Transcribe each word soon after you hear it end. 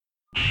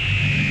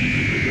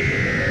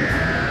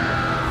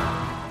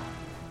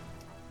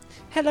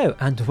Hello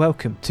and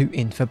welcome to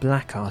In for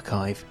Black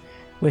Archive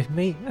with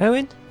me,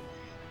 Owen,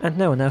 and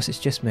no one else, it's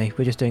just me.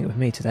 We're just doing it with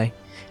me today.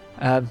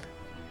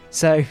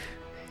 So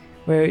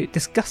we're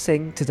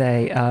discussing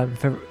today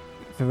for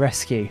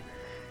Rescue.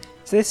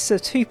 So this is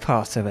a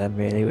two-parter then,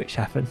 really, which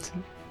happened.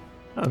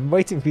 I'm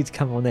waiting for you to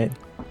come on in.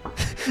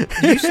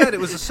 You said it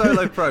was a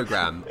solo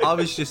programme. I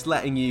was just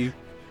letting you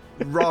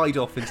ride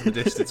off into the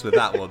distance with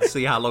that one,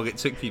 see how long it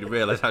took for you to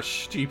realise how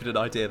stupid an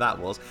idea that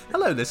was.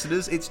 Hello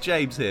listeners, it's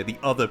James here, the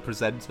other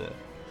presenter.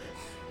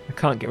 I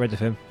can't get rid of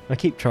him. I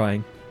keep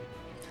trying.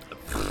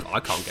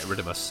 I can't get rid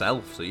of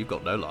myself, so you've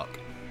got no luck.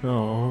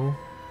 Oh,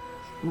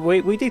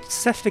 we did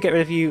successfully get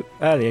rid of you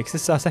earlier, because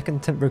this is our second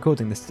attempt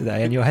recording this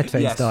today, and your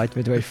headphones Yes. died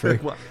midway through.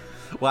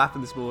 What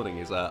happened this morning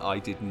is I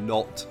did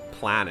not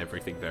plan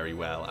everything very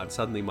well, and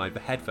suddenly my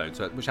headphones,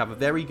 which have a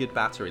very good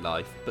battery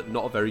life, but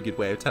not a very good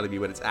way of telling me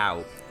when it's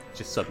out,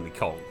 just suddenly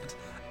conked.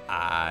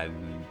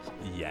 And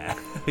yeah,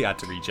 we had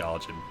to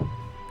recharge them.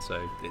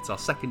 So it's our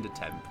second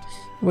attempt.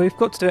 We've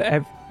got to do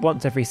it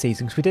once every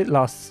season, because we did it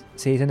last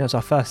season. It was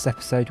our first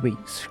episode. We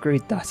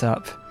screwed that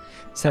up.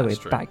 So That's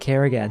we're true. back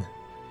here again.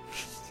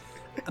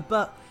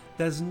 But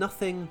there's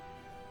nothing...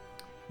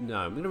 No,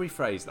 I'm going to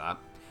rephrase that.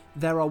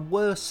 There are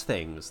worse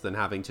things than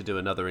having to do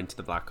another Into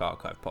the Black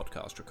Archive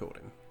podcast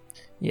recording.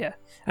 Yeah.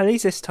 At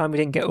least this time we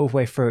didn't get all the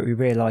way through it. We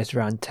realised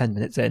around 10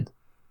 minutes in.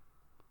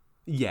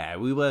 Yeah,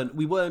 we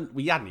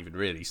hadn't even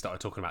really started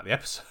talking about the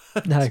episode,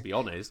 No. to be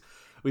honest.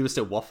 We were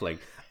still waffling,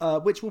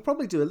 which we'll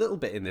probably do a little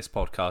bit in this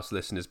podcast,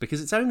 listeners,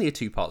 because it's only a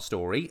two-part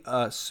story,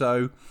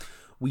 so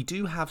we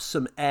do have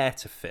some air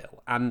to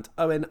fill. And,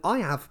 Owen, I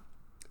have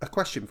a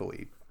question for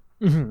you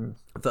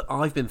that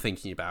I've been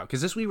thinking about,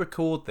 because as we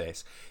record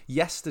this,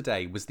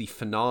 yesterday was the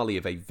finale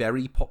of a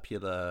very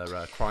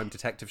popular crime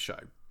detective show.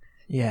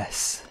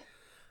 Yes.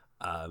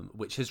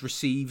 Which has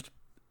received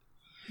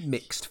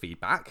mixed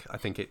feedback, I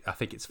think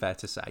it's fair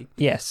to say.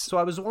 Yes. So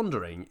I was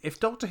wondering if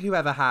Doctor Who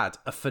ever had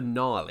a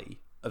finale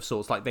of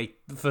sorts, like they,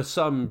 for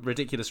some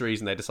ridiculous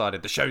reason, they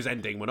decided the show's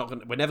ending. We're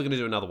never going to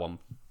do another one.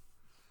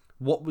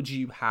 What would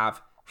you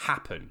have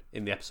happen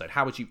in the episode?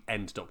 How would you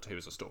end Doctor Who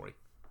as a story?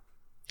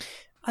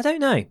 I don't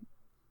know.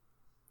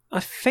 I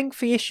think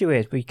the issue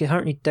is we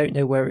currently don't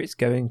know where it's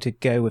going to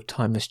go with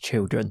Timeless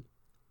Children.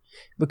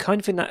 We're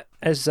kind of in that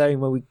zone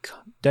where we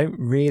don't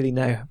really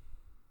know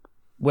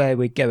where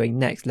we're going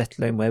next, let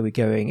alone where we're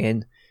going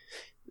in,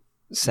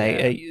 say,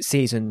 a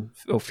season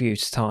or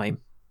few's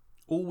time.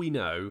 All we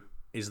know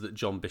is that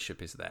John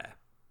Bishop is there.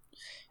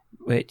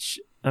 Which,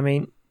 I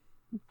mean,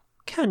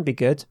 can be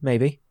good,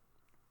 maybe.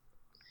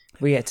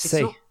 We get to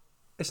see.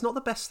 It's not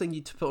the best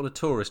thing to put on a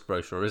tourist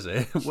brochure, is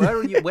it?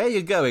 Where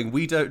you're going,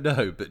 we don't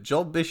know, but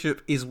John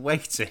Bishop is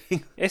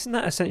waiting. Isn't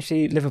that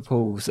essentially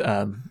Liverpool's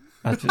main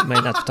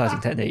advertising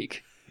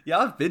technique? Yeah,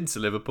 I've been to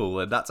Liverpool,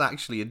 and that's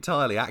actually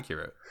entirely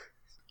accurate.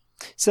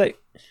 So,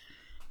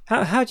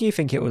 how do you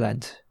think it will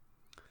end?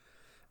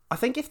 I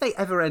think if they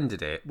ever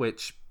ended it,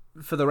 which,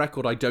 for the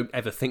record, I don't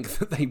ever think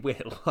that they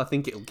will. I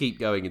think it'll keep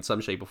going in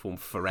some shape or form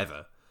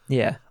forever.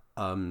 Yeah.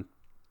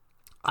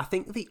 I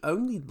think the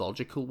only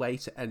logical way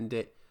to end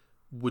it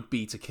would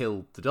be to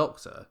kill the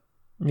Doctor.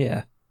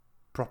 Yeah.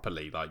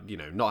 Properly, like,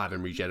 not have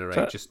him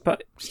regenerate, just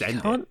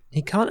end it.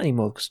 He can't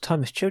anymore because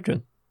Timeless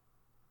Children.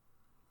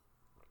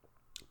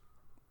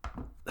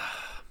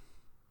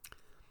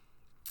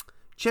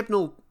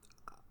 Chibnall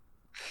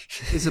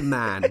is a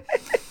man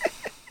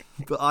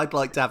that I'd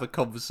like to have a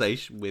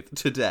conversation with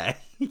today.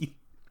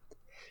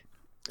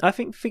 I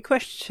think the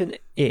question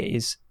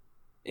isn't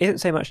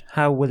so much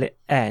how will it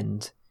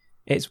end,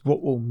 it's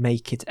what will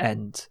make it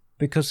end.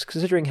 Because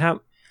considering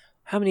how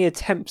many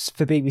attempts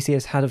the BBC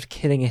has had of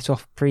killing it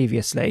off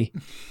previously.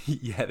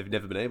 Yeah, they've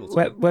never been able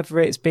to. Whether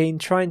it's been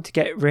trying to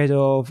get rid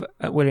of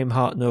William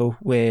Hartnell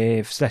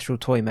with Celestial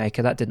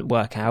Toymaker, that didn't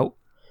work out.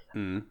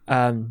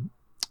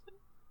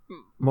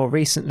 More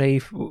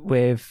recently,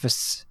 with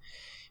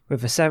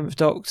the Seventh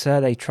Doctor,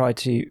 they tried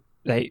to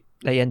they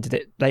ended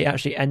it. They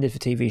actually ended the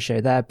TV show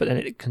there, but then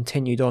it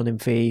continued on in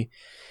the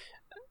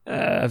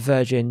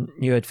Virgin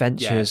New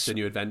Adventures. Yes, the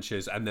New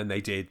Adventures, and then they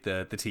did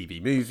the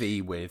TV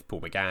movie with Paul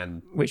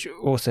McGann, which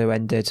also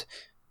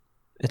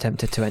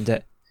attempted to end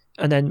it.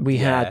 And then we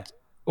had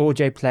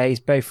Audio Plays,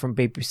 both from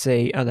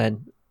BBC, and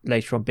then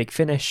later on Big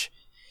Finish.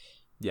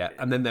 Yeah,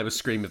 and then there was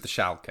Scream of the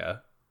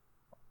Schalke.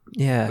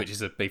 Yeah, which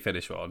is a Big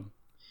Finish one.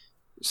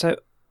 So,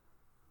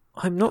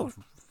 I'm not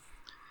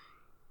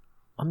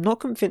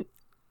convinced.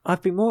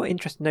 I'd be more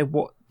interested to know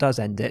what does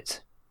end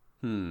it.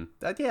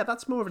 Yeah,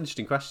 that's more of an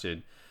interesting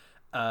question.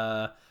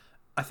 I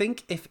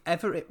think if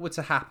ever it were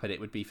to happen, it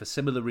would be for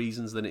similar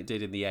reasons than it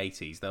did in the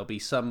 80s. There'll be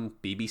some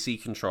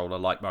BBC controller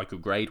like Michael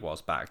Grade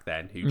was back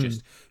then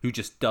who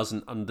just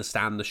doesn't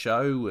understand the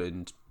show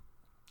and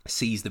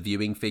sees the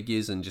viewing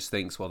figures and just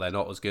thinks, well, they're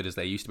not as good as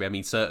they used to be. I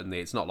mean, certainly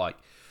it's not like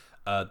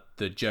the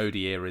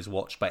Jodie era is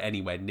watched by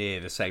anywhere near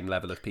the same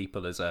level of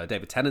people as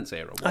David Tennant's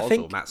era was,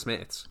 or Matt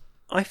Smith's.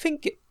 I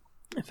think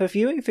for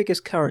viewing figures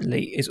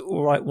currently is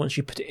all right once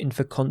you put it in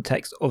for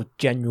context of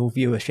general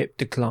viewership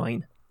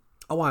decline.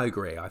 Oh, I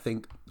agree. I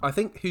think I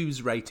think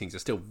Who's ratings are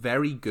still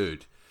very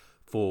good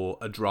for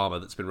a drama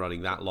that's been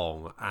running that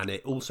long, and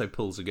it also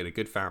pulls a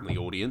good family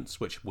audience,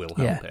 which will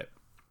help it.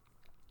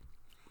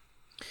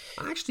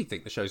 I actually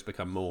think the show's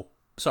become more...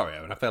 Sorry,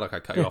 Owen, I feel like I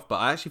cut you off, but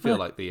I actually feel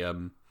like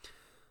the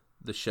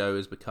show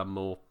has become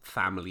more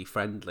family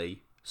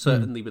friendly.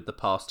 Certainly with the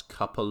past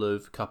couple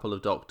of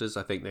Doctors,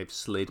 I think they've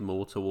slid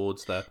more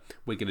towards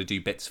we're going to do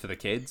bits for the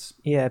kids.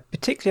 Yeah,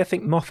 particularly I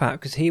think Moffat,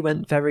 because he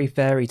went very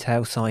fairy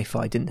tale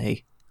sci-fi, didn't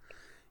he?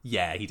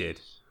 Yeah, he did.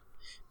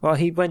 Well,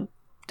 he went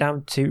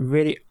down to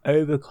really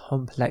over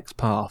complex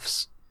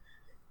paths.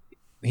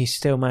 He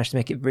still managed to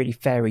make it really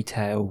fairy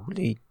tale.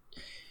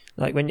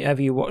 Like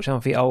whenever you watch some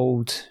of the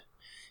old,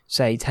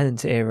 say,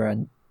 Tennant era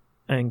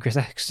and Chris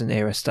Eccleston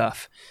era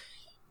stuff,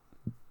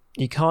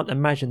 you can't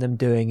imagine them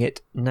doing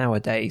it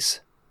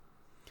nowadays.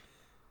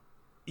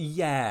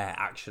 Yeah,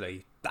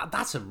 actually.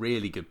 That's a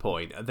really good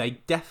point. They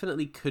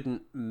definitely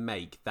couldn't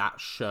make that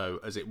show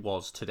as it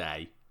was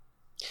today.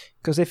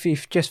 Because if you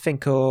just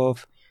think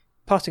of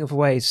Parting of the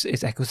Ways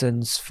is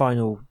Eccleston's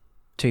final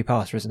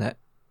two-parter, isn't it?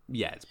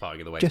 Yeah, it's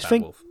Parting of the Ways. Just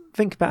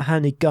think about how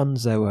many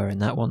guns there were in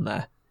that one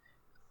there.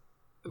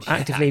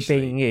 Actively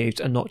being used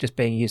and not just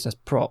being used as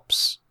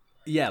props.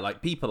 Yeah,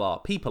 like people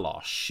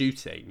are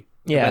shooting.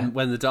 Yeah.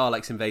 When the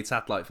Daleks invade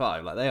Satellite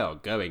 5, like they are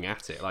going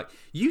at it. Like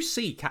you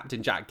see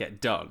Captain Jack get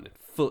done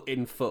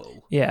in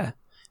full. Yeah.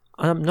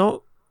 I'm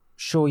not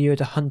sure you would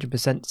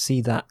 100%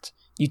 see that.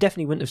 You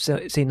definitely wouldn't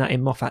have seen that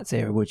in Moffat's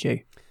era, would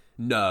you?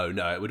 No,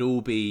 it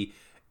would be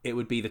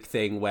the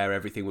thing where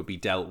everything would be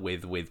dealt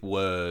with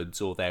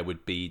words, or there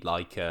would be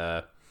like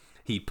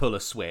he'd pull a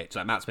switch,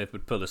 like Matt Smith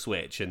would pull a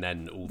switch, and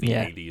then all the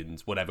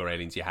aliens, whatever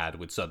aliens you had,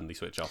 would suddenly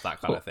switch off,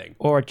 that kind of thing.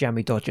 Or a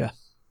jammy dodger.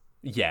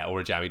 Yeah, or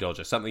a jammy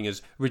dodger. Something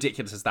as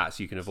ridiculous as that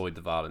so you can avoid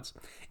the violence.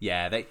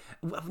 Yeah,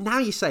 now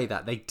you say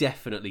that, they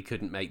definitely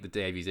couldn't make the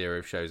Davies era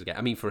of shows again.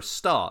 I mean, for a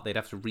start, they'd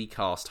have to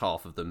recast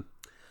half of them.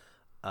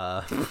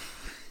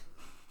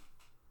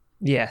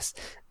 Yes.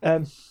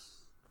 But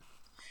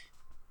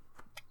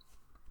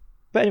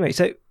anyway,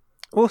 so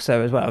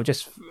also as well,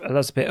 just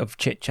that's a bit of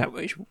chit-chat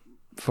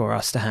for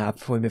us to have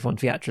before we move on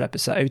to the actual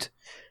episode.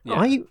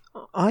 Yeah.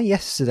 I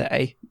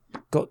yesterday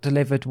got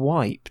delivered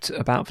Wiped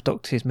about the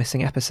Doctor's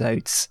missing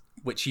episodes.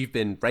 Which you've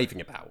been raving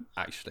about,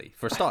 actually.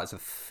 For a start, it's a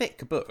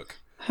thick book.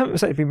 I haven't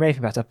exactly been raving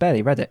about it. I've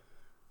barely read it.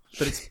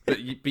 But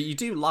you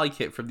do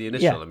like it from the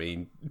initial, I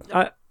mean...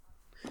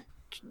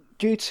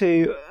 Due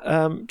to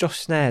Josh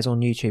Snares on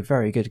YouTube,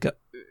 very good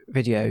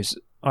videos,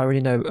 I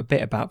already know a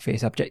bit about the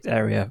subject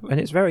area, and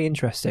it's very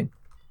interesting.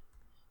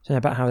 So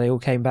about how they all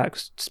came back.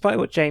 Despite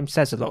what James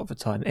says a lot of the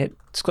time,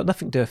 it's got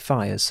nothing to do with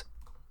fires.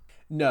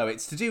 No,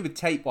 it's to do with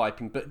tape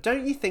wiping, but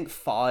don't you think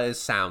fires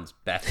sounds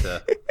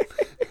better?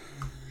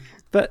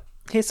 But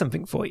here's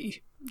something for you,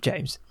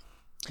 James.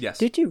 Yes.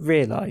 Did you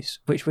realise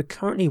which we're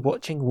currently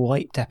watching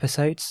Wiped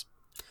episodes?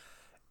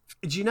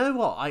 Do you know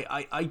what?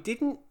 I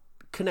didn't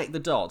connect the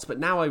dots, but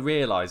now I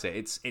realise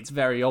it. It's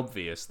very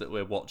obvious that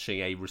we're watching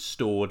a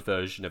restored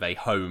version of a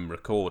home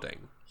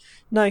recording.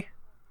 No,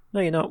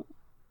 you're not.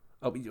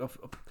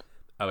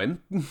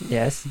 Owen?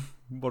 Yes?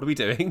 What are we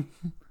doing?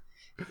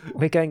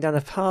 We're going down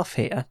a path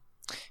here.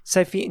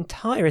 So the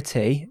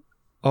entirety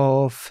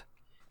of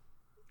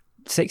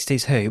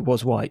 60s Who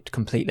was wiped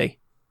completely.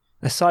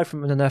 Aside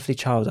from An Unearthly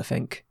Child, I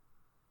think.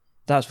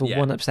 That's the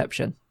one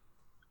exception.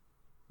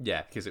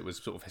 Yeah, because it was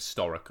sort of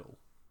historical.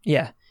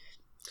 Yeah.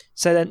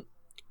 So then,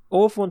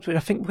 all of the ones I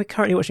think we're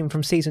currently watching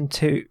from season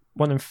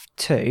 1 and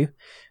 2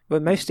 were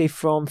mostly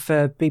from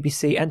the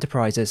BBC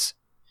Enterprises.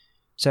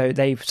 So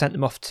they've sent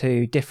them off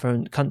to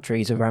different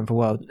countries around the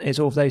world. It's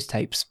all of those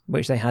tapes,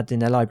 which they had in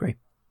their library.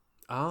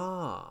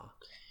 Ah.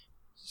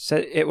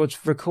 So it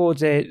was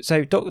recorded...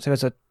 So Doctor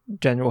as a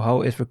general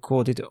whole is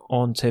recorded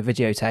onto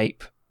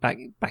videotape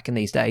back in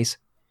these days.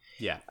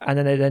 Yeah. And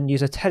then they then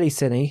use a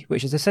telecine,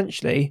 which is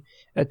essentially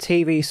a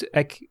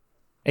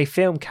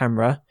film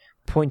camera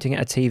pointing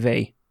at a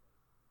TV.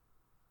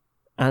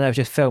 And they'll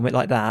just film it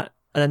like that.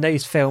 And then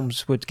those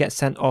films would get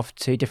sent off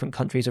to different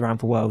countries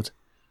around the world.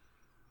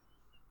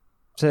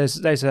 So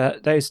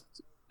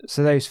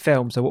those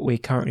films are what we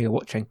currently are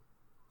watching.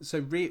 So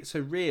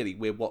really,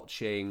 we're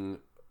watching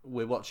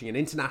an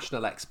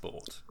international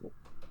export.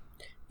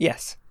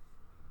 Yes.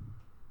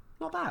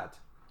 Not bad.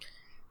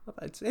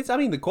 I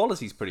mean, the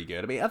quality's pretty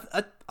good. I mean,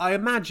 I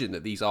imagine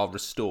that these are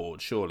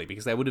restored, surely,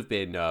 because there would have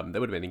been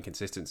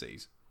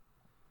inconsistencies.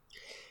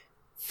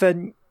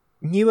 For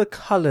newer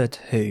coloured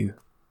Who,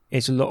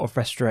 is a lot of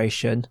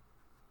restoration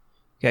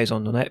goes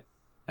on it.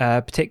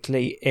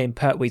 Particularly in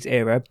Pertwee's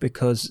era,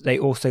 because they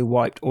also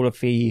wiped all of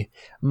the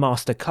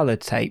master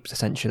coloured tapes,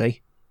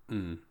 essentially.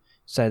 Mm.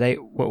 So they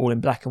were all in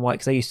black and white,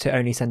 because they used to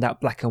only send out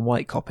black and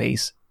white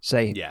copies. So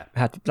they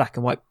had black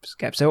and white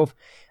skips. So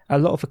a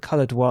lot of the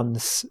coloured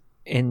ones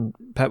in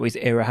Pertwee's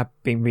era have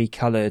been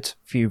recoloured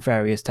through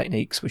various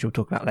techniques, which we'll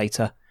talk about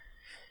later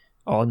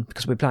on,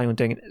 because we're planning on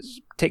doing it.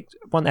 Take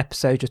one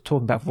episode just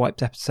talking about the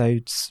wiped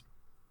episodes.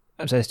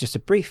 So it's just a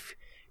brief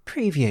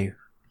preview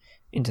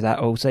into that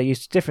all. So they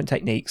used different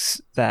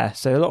techniques there.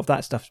 So a lot of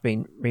that stuff's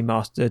been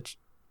remastered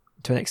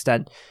to an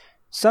extent.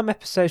 Some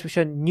episodes which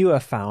are newer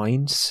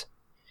finds,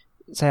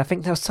 say I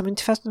think there was some in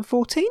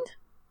 2014.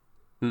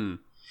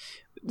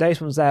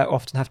 Those ones there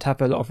often have to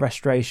have a lot of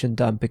restoration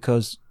done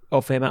because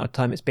of the amount of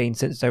time it's been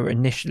since they were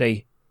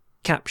initially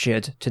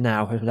captured to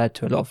now has led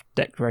to a lot of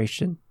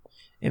degradation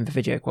in the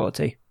video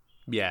quality.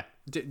 Yeah.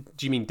 Do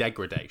you mean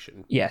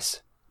degradation?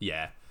 Yes.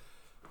 Yeah.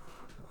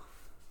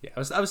 Yeah,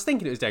 I was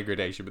thinking it was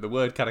degradation, but the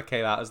word kind of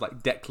came out as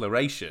like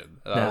declaration.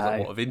 And I was like,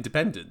 what, of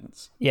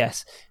independence?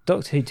 Yes.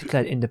 Doctor Who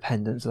declared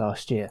independence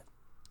last year.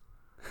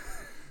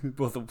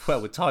 Well,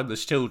 with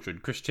Timeless Children,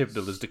 Chris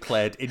Chibnall has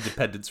declared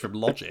independence from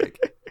logic.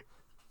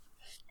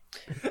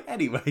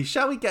 Anyway,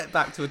 shall we get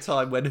back to a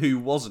time when Who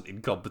wasn't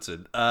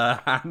incompetent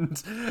and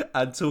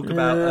talk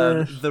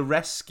about The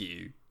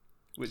Rescue,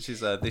 which is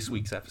this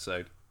week's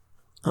episode.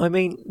 I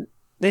mean,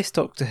 this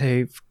Doctor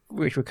Who,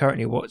 which we're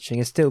currently watching,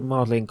 is still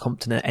mildly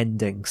incompetent at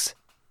endings.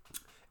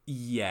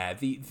 Yeah,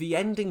 the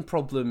ending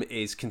problem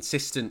is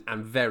consistent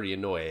and very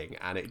annoying,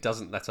 and it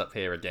doesn't let up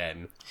here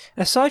again.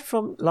 Aside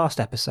from last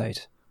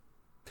episode.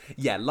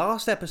 Yeah,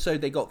 last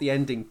episode they got the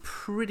ending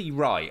pretty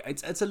right.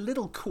 It's a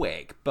little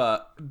quick,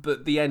 but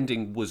the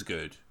ending was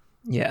good.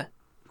 Yeah.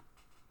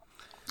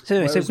 So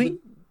anyway,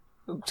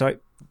 sorry.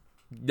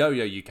 No,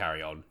 you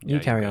carry on. You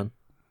carry on.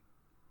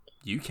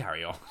 You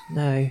carry on.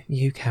 No,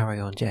 you carry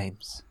on,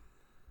 James.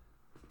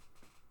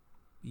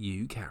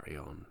 You carry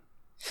on.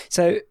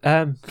 So,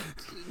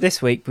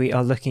 this week we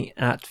are looking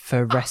at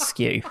The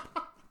Rescue,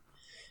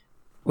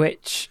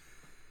 which...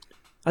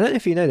 I don't know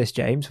if you know this,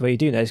 James. Well, you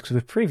do know this because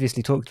we've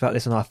previously talked about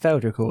this on our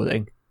failed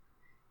recording.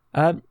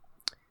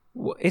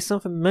 It's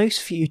not the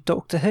most viewed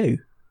Doctor Who.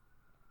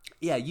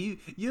 Yeah, you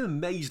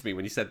amazed me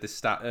when you said this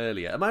stat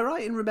earlier. Am I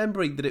right in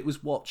remembering that it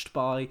was watched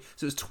by...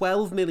 So it was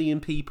 12 million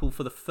people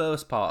for the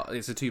first part.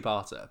 It's a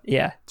two-parter.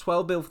 Yeah.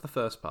 12 million for the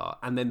first part,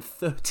 and then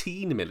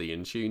 13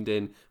 million tuned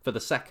in for the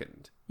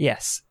second.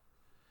 Yes.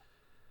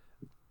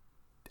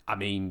 I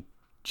mean,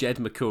 Jed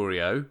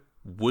Mercurio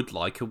would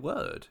like a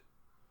word.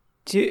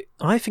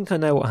 I think I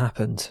know what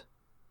happened.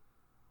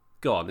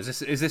 Go on.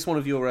 Is this one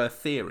of your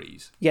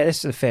theories? Yeah, this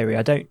is a theory.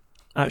 I don't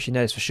actually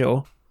know this for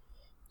sure.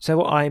 So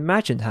what I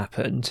imagined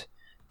happened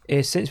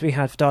is since we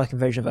had the Dalek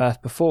Invasion of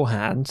Earth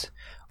beforehand,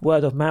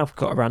 word of mouth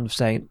got around of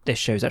saying this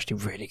show is actually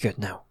really good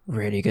now.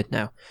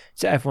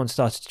 So everyone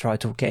started to try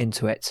to get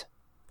into it.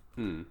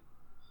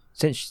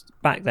 Since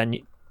back then,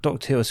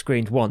 Doctor Who was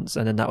screened once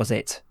and then that was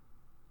it.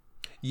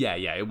 Yeah,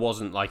 it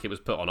wasn't like it was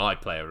put on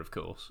iPlayer, of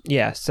course.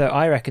 Yeah, so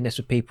I reckon this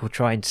was people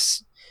trying to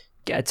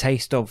get a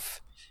taste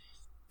of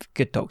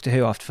good Doctor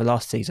Who after the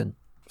last season.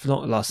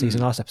 Not last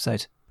season, last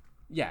episode.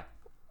 Yeah,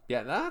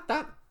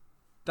 that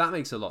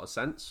makes a lot of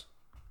sense.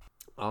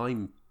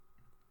 I'm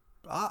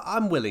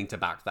willing to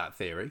back that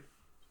theory.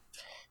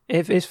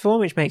 If it's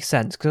form which makes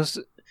sense,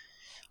 because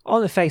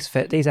on the face of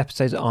it, these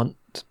episodes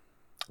aren't...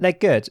 They're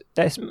good.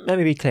 Let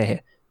me be clear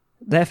here.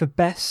 They're the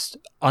best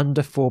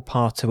under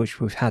 4-parter which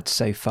we've had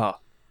so far.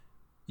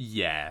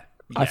 Yeah,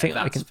 I think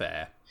that's I can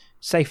fair.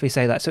 Safely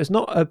say that. So it's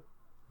not a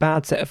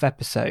bad set of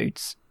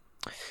episodes,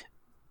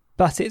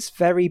 but it's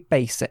very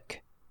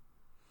basic.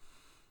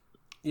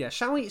 Yeah,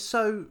 shall we?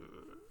 So,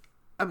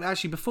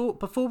 actually,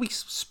 before we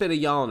spin a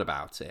yarn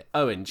about it,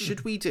 Owen,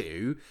 should we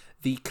do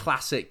the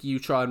classic? You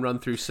try and run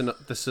through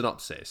the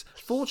synopsis.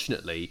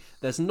 Fortunately,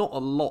 there's not a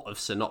lot of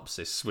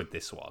synopsis with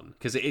this one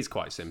because it is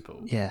quite simple.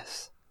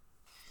 Yes.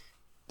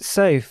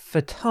 So,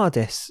 the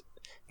TARDIS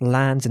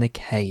lands in a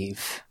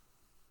cave.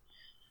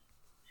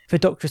 The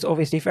Doctor is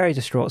obviously very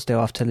distraught still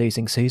after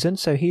losing Susan,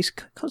 so he's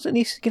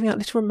constantly giving out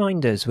little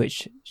reminders,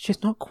 which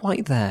she's not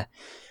quite there.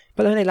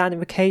 But when they land in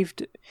the cave,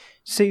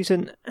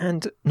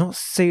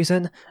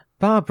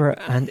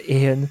 Barbara and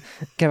Ian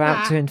go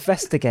out to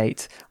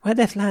investigate where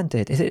they've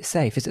landed. Is it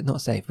safe? Is it not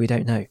safe? We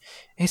don't know.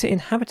 Is it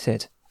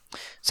inhabited?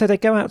 So they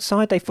go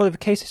outside, they follow the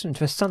cave system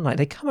into the sunlight.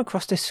 They come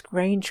across this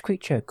strange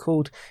creature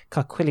called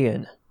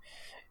Carquillian,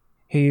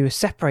 who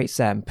separates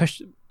them,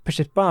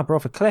 pushes Barbara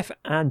off a cliff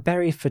and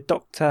buries the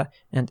Doctor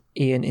and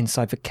Ian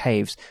inside the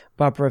caves.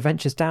 Barbara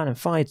ventures down and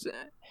finds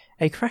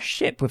a crashed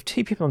ship with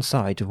 2 people on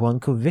side,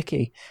 one called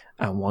Vicky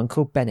and one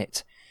called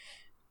Bennett.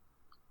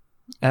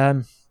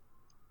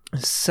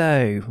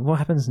 So, what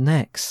happens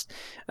next?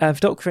 The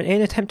Doctor and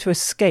Ian attempt to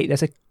escape.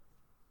 There's a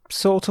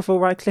sort of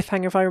alright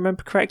cliffhanger, if I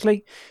remember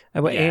correctly,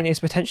 where Ian is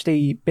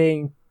potentially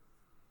being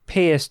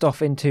pierced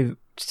off into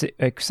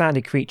a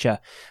sandy creature.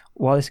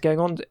 While this is going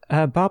on,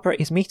 Barbara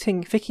is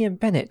meeting Vicky and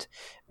Bennett.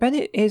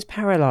 Bennett is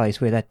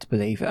paralysed, we're led to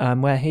believe,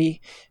 where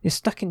he is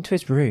stuck into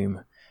his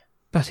room.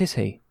 But is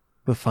he?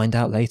 We'll find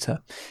out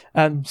later.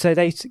 So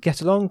they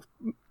get along.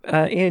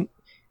 Ian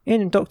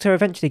and Doctor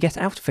eventually get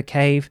out of the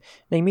cave.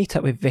 They meet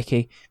up with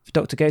Vicky. The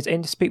Doctor goes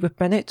in to speak with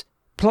Bennett.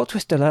 Plot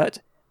twist alert.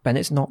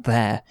 Bennett's not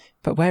there.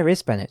 But where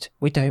is Bennett?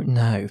 We don't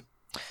know.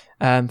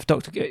 The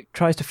Doctor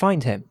tries to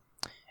find him.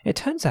 It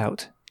turns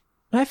out,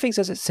 everything's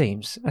as it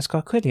seems, as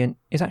Carquillian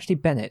is actually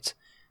Bennett.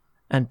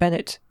 And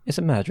Bennett is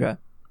a murderer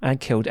and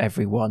killed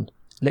everyone.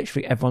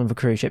 Literally everyone on the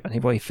cruise ship, and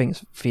he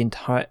thinks the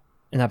entire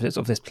inhabitants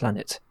of this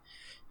planet.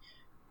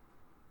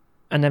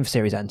 And then the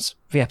series ends.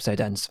 The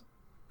episode ends.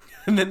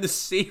 and then the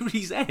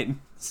series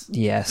ends.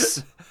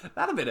 Yes.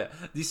 That'd be it.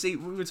 You see,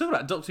 we were talking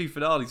about Doctor Who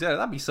finales. Yeah,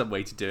 that'd be some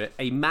way to do it.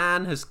 A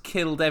man has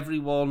killed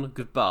everyone.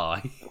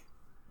 Goodbye.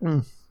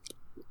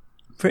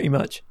 Pretty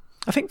much.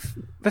 I think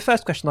the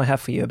first question I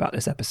have for you about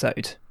this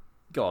episode,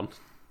 Go on.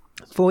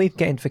 before we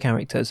get into the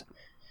characters,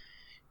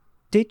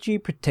 did you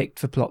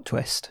predict the plot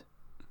twist?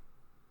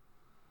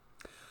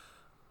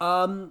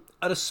 At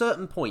a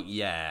certain point,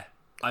 yeah.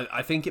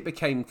 I think it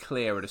became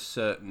clear at a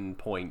certain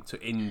point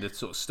in the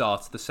sort of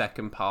start of the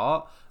second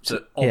part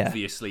that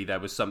obviously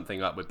there was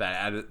something up with Ben,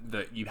 and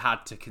that you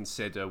had to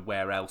consider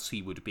where else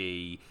he would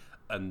be,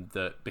 and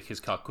that because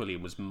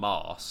Carquillian was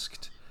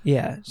masked,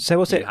 Yeah. So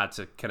was you it? had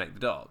to connect the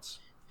dots.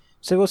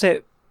 So was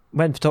it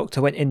when the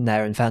Doctor went in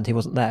there and found he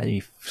wasn't there,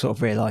 you sort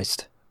of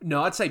realised?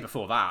 No, I'd say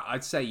before that.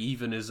 I'd say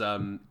even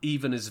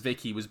as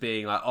Vicky was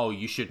being like, "Oh,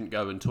 you shouldn't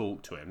go and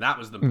talk to him." That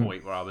was the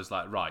point where I was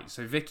like, "Right."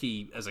 So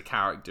Vicky, as a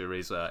character,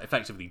 is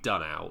effectively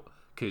done out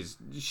because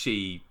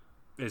she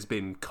has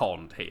been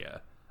conned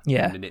here,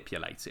 and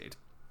manipulated.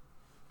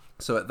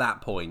 So at that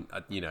point,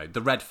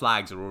 the red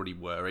flags are already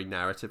whirring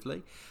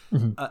narratively.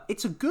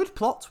 It's a good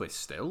plot twist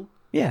still.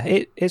 Yeah,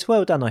 it's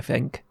well done, I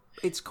think.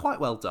 It's quite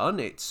well done.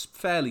 It's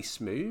fairly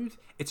smooth.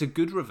 It's a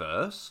good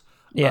reverse.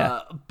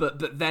 Yeah.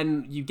 But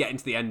then you get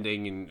into the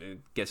ending and it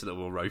gets a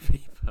little more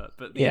ropey.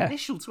 But the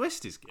initial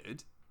twist is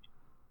good.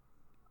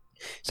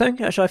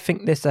 Something actually I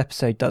think this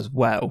episode does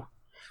well.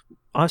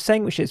 I was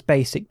saying which is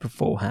basic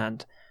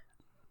beforehand,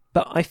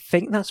 but I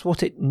think that's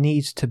what it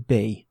needs to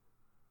be.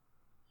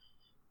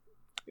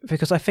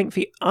 Because I think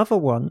the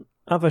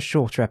other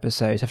shorter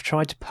episodes have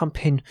tried to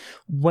pump in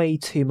way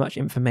too much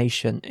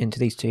information into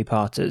these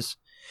two-parters.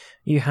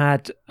 You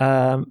had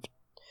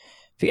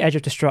The Edge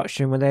of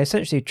Destruction, when they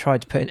essentially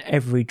tried to put in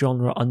every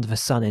genre under the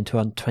sun into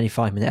a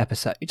 25-minute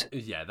episode.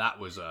 Yeah,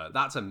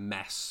 that's a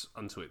mess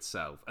unto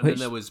itself. And then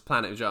there was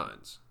Planet of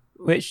Giants,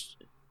 which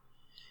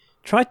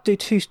tried to do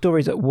two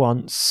stories at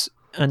once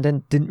and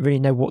then didn't really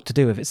know what to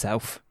do with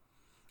itself.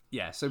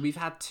 Yeah, so we've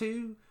had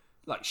two,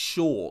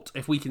 short,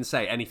 if we can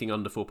say anything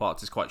under 4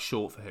 parts is quite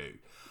short for Who.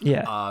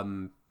 Yeah.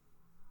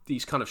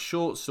 These kind of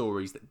short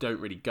stories that don't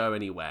really go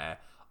anywhere.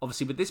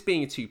 Obviously, with this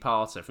being a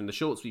 2-parter, from the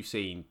shorts we've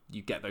seen,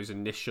 you get those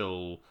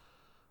initial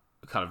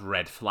kind of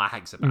red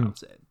flags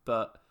about it.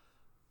 But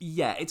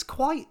yeah, it's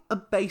quite a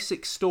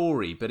basic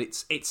story, but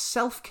it's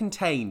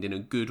self-contained in a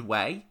good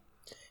way.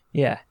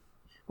 Yeah.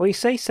 Well, you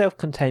say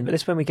self-contained, but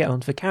this is when we get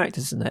onto the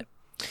characters, isn't it?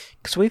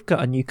 Because we've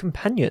got a new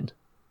companion.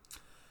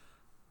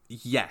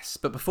 Yes,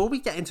 but before we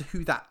get into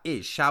who that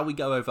is, shall we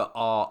go over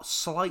our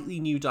slightly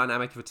new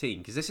dynamic of a team?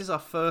 Because this is our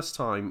first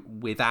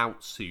time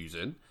without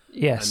Susan.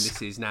 Yes. And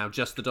this is now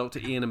just the Doctor,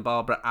 Ian and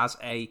Barbara as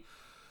a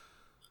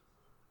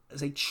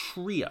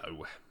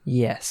trio.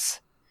 Yes.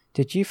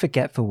 Did you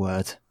forget the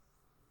word?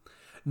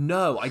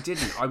 No, I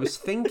didn't. I was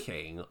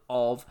thinking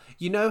of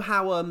you know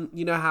how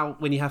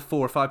when you have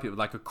 4 or 5 people,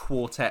 like a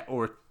quartet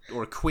or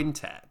a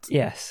quintet.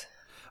 Yes.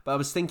 But I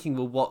was thinking,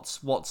 well,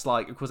 what's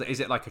like a quartet? Is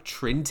it like a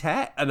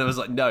trintet? And I was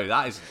like, no,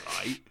 that isn't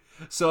right.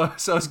 So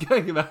I was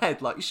going in my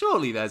head like,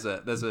 surely there's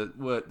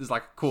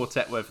like a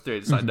quartet word for 3.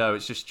 It's like, no,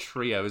 it's just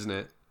trio, isn't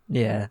it?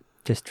 Yeah,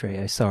 just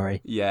trio.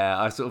 Sorry. Yeah,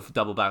 I sort of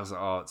double back. I was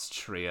like, oh, it's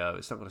trio.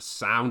 It's not going to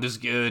sound as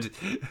good.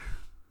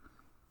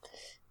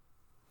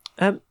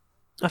 I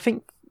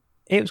think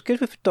it was good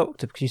with the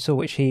Doctor because you saw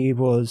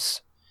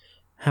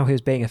how he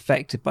was being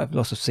affected by the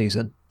loss of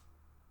Susan,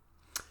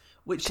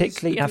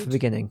 particularly at the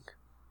beginning.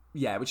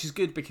 Yeah, which is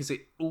good because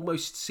it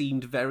almost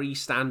seemed very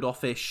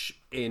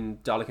standoffish in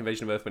Dalek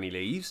Invasion of Earth when he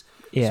leaves.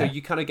 Yeah. So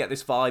you kind of get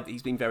this vibe that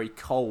he's being very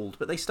cold.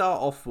 But they start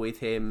off with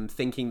him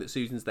thinking that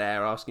Susan's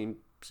there, asking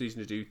Susan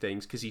to do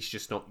things because he's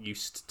just not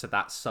used to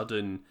that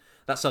sudden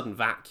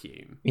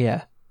vacuum.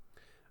 Yeah.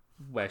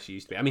 Where she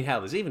used to be. I mean, hell,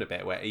 there's even a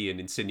bit where Ian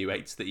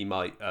insinuates that he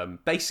might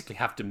basically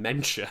have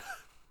dementia.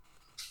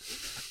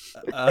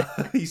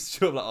 He's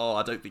sort of like, oh,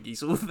 I don't think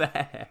he's all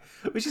there.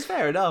 Which is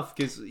fair enough,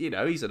 because,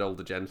 he's an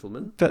older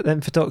gentleman. But then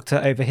the Doctor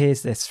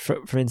overhears this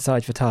from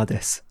inside the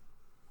TARDIS.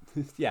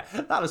 Yeah,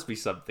 that must be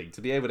something,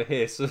 to be able to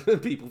hear some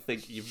people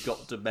think you've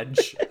got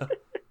dementia.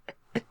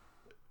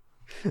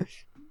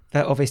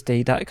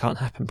 Obviously, that can't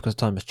happen because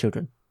time is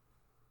children.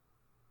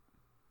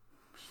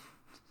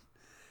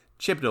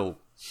 Chibnall,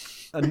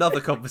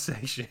 another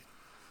conversation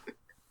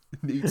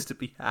needs to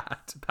be had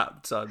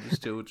about timeless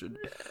children.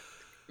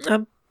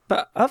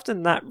 But other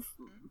than that,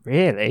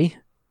 really,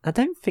 I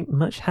don't think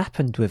much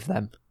happened with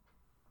them.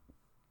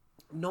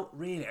 Not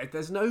really.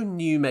 There's no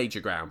new major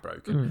ground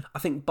broken. I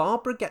think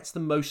Barbara gets the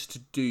most to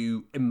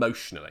do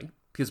emotionally,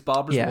 because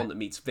Barbara's the one that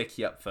meets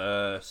Vicky up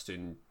first,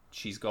 and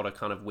she's got to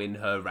kind of win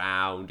her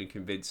round and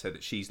convince her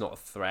that she's not a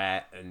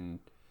threat, and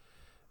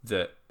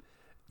that,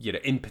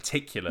 in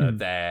particular,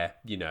 that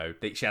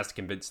she has to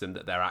convince them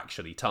that they're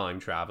actually time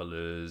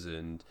travelers,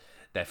 and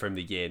they're from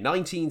the year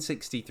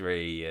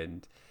 1963,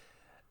 and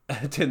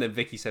then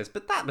Vicky says,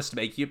 but that must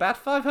make you about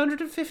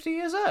 550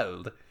 years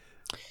old.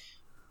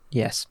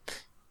 Yes.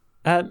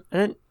 And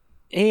then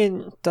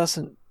Ian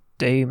doesn't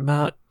do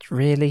much,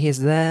 really,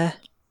 is there?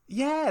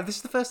 Yeah, this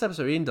is the first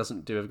episode Ian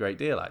doesn't do a great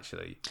deal,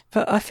 actually.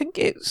 But I think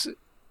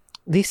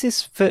this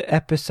is the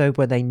episode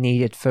where they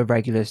needed for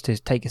regulars to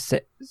take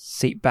a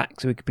seat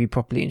back so we could be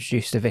properly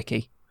introduced to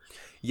Vicky.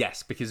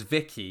 Yes, because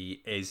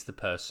Vicky is the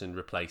person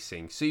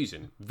replacing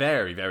Susan.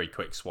 Very, very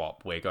quick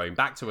swap. We're going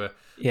back to a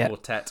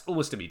quartet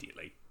almost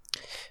immediately.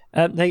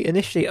 They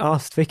initially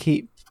asked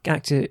Vicky,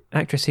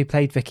 actress who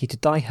played Vicky, to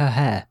dye her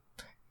hair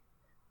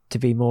to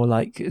be more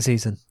like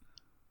Susan.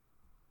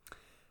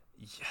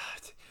 Yeah,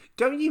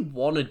 don't you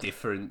want a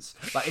difference?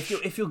 Like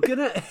if you're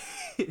gonna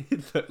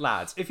look,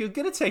 lads, if you're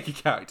gonna take a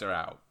character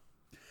out,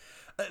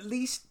 at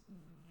least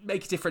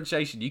make a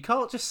differentiation. You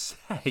can't just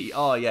say,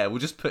 "Oh yeah, we'll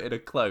just put in a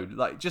clone."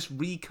 Like, just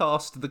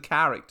recast the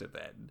character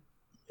then.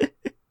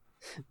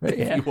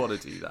 If you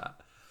want to do that.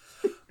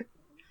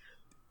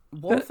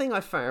 One thing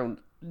I found.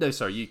 No,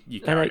 sorry, you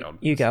carry on.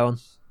 You go on.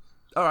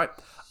 All right.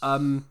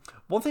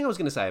 One thing I was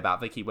going to say about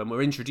Vicky when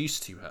we're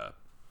introduced to her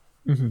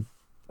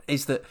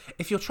is that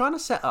if you're trying to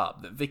set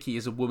up that Vicky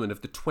is a woman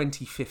of the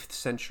 25th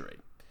century,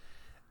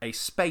 a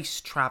space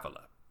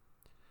traveller,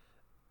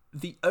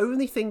 the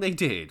only thing they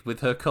did with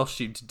her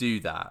costume to do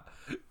that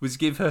was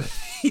give her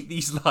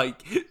these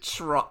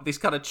this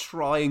kind of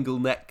triangle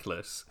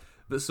necklace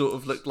that sort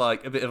of looked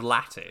like a bit of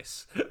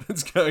lattice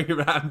that's going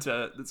around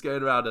her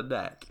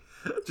neck.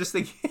 Just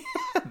think,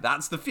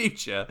 that's the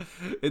future.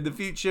 In the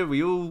future,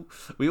 we all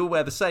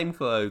wear the same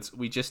clothes.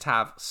 We just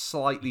have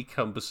slightly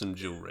cumbersome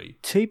jewellery.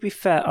 To be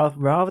fair, I'd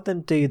rather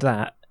them do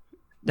that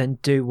than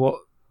do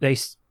what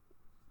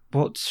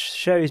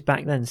shows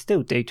back then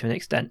still do to an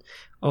extent,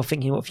 or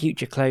thinking what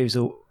future clothes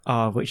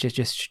are, which is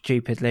just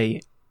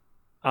stupidly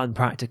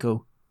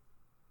unpractical.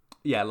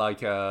 Yeah,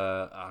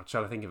 I'm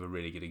trying to think of a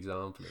really good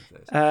example of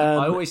this.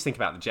 I always think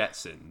about the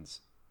Jetsons.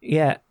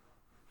 Yeah,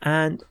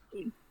 and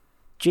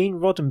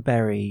Gene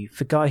Roddenberry,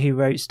 the guy who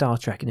wrote Star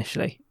Trek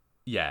initially.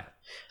 Yeah.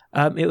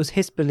 It was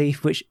his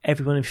belief, which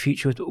everyone in the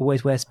future would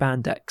always wear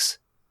spandex.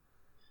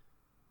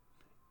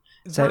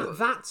 So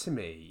that to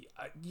me,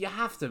 you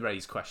have to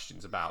raise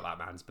questions about that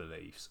man's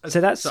beliefs.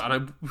 So that's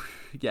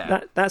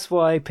yeah. That's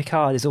why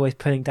Picard is always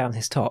pulling down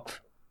his top.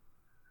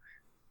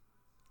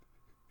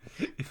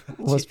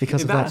 Was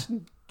because of that.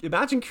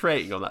 Imagine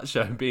creating on that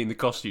show and being the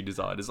costume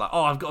designer. It's like,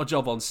 oh, I've got a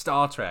job on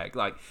Star Trek.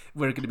 Like,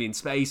 we're going to be in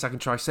space. I can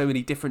try so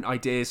many different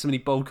ideas, so many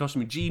bold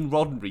costumes. Gene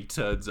Roddenberry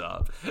turns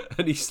up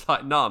and he's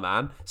like, nah,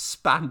 man,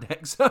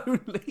 spandex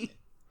only.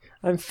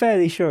 I'm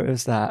fairly sure it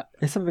was that.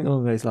 It's something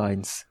along those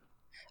lines.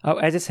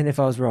 I'll edit in if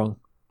I was wrong.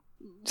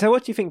 So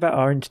what do you think about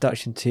our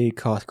introduction to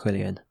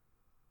Carquillian?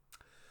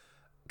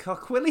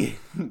 Carquillian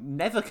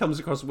never comes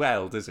across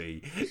well, does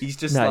he? He's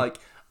just like,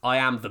 I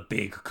am the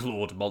big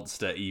clawed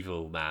monster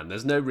evil man.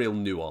 There's no real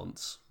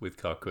nuance with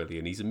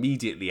Carquillian. He's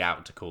immediately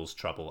out to cause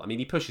trouble. I mean,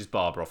 he pushes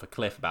Barbara off a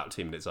cliff about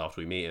 2 minutes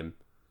after we meet him.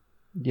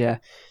 Yeah.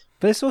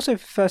 But it's also the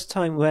first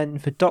time when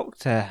the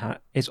Doctor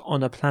is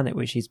on a planet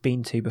which he's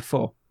been to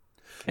before.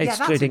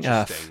 Excluding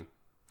Earth.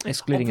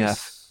 Excluding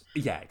Earth.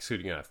 Yeah,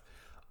 excluding Earth.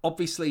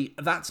 Obviously,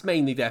 that's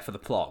mainly there for the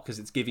plot, because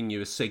it's giving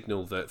you a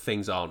signal that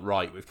things aren't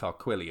right with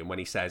Carquillian when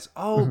he says,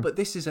 but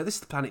this is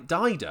the planet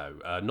Dido,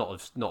 not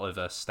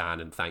of Stan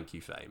and Thank You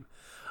fame.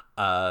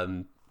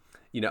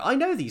 I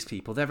know these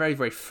people, they're very,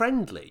 very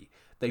friendly.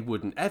 They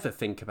wouldn't ever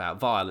think about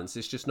violence,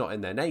 it's just not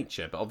in their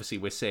nature. But obviously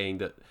we're seeing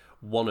that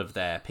one of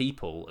their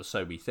people,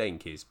 so we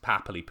think, is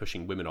happily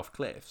pushing women off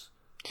cliffs.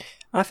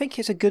 I think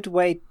it's a good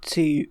way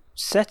to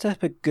set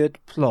up a good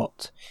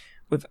plot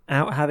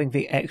without having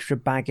the extra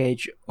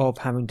baggage of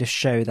having to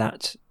show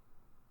that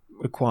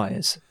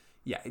requires.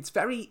 Yeah, it's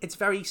very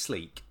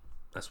sleek.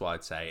 That's what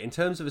I'd say. In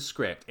terms of a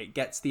script, it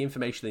gets the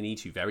information they need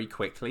to very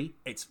quickly.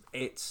 It's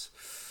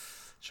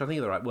trying to think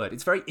of the right word.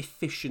 It's very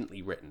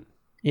efficiently written.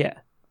 Yeah.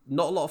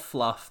 Not a lot of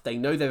fluff. They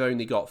know they've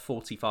only got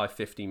 45,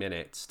 50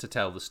 minutes to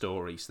tell the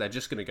story, so they're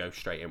just going to go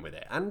straight in with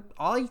it. And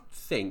I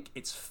think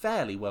it's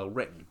fairly well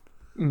written.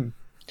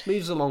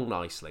 Moves along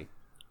nicely.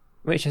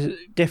 Which is a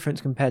difference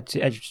compared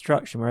to Edge of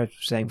Destruction, where I was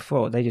saying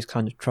before, they just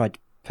kind of tried to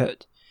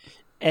put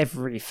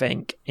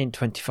everything in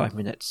 25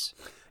 minutes.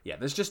 Yeah,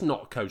 there's just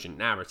not a cogent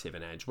narrative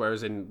in Edge,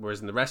 whereas in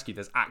The Rescue,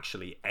 there's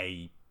actually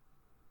a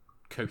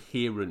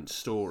coherent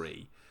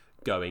story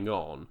going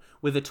on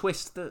with a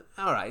twist that,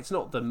 all right, it's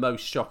not the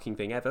most shocking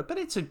thing ever, but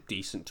it's a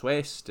decent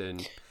twist,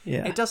 and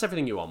it does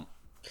everything you want.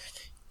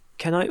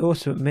 Can I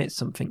also admit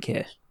something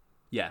here?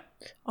 Yeah.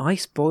 I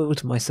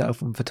spoiled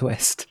myself on the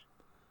twist.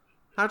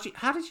 How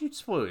did you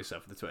spoil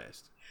yourself with the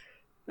twist?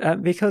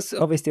 Because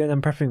obviously when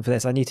I'm prepping for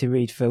this, I need to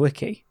read the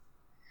wiki.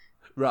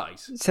 Right.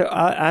 So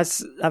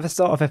as at the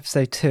start of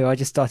episode 2, I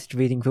just started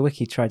reading the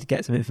wiki, tried to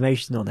get some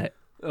information on it.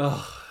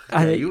 Oh,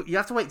 yeah, you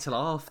have to wait till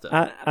after.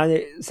 And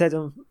it said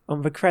on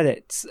the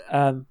credits,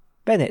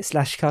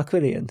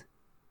 Bennett/Carquillian.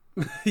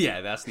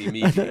 Yeah, that's the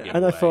immediate giveaway.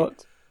 And I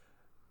thought,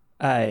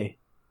 hey,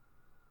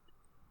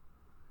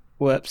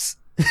 whoops.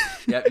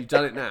 Yeah, you've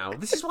done it now.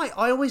 This is why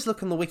I always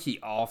look on the wiki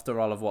after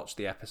I'll have watched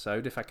the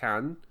episode, if I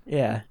can.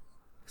 Yeah.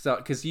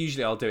 Because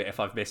usually I'll do it if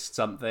I've missed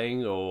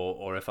something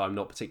or if I'm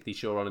not particularly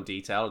sure on a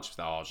detail.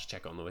 I'll just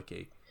check it on the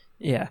wiki.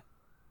 Yeah.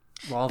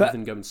 rather But-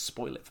 than go and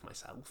spoil it for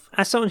myself.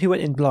 As someone who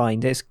went in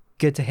blind, it's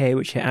good to hear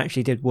which it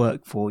actually did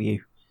work for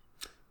you.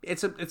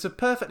 It's a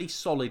perfectly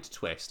solid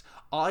twist.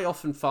 I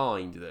often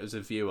find that as a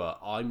viewer,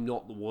 I'm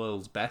not the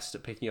world's best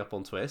at picking up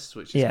on twists,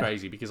 which is Yeah.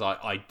 crazy because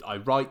I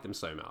write them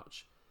so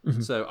much.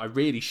 Mm-hmm. So I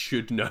really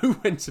should know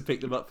when to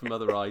pick them up from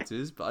other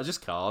writers, but I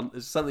just can't.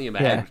 There's something in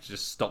my Yeah. head which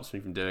just stops me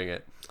from doing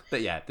it.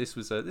 But yeah, this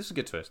was a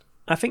good twist.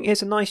 I think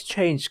it's a nice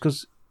change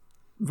because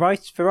the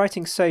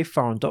writing so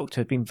far on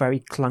Doctor has been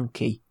very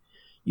clunky.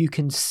 You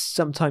can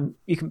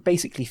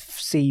basically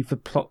see the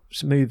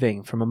plots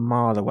moving from a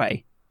mile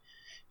away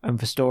and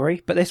the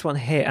story, but this one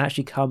here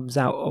actually comes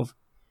out of.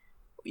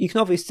 You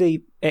can obviously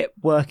see it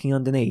working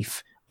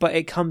underneath, but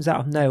it comes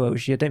out of nowhere,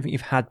 which I don't think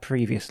you've had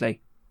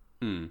previously.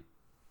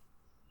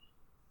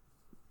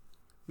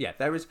 Yeah,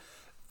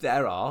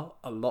 there are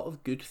a lot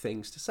of good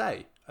things to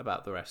say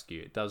about The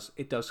Rescue.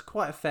 It does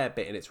quite a fair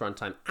bit in its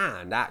runtime,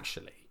 and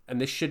actually, and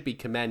this should be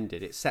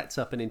commended, it sets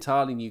up an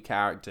entirely new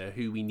character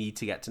who we need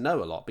to get to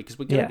know a lot, because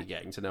we're going to be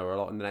getting to know her a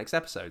lot in the next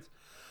episodes.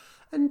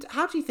 And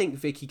how do you think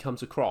Vicky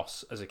comes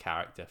across as a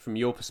character from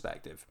your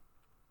perspective?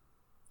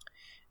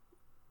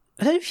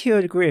 I don't know if you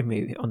would agree with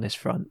me on this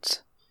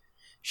front.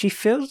 She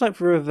feels like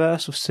the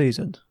reverse of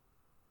Susan.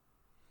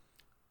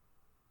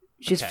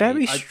 She's Okay,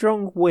 very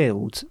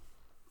strong-willed,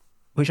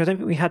 which I don't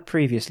think we had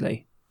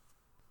previously.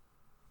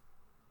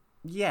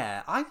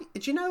 Yeah,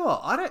 do you know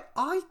what?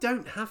 I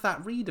don't have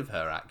that read of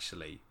her,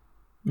 actually.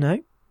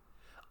 No?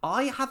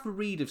 I have a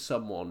read of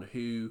someone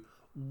who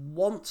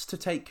wants to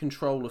take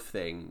control of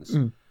things,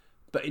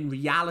 but in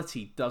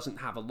reality doesn't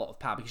have a lot of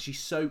power because she's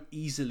so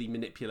easily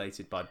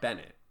manipulated by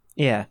Bennett.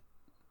 Yeah.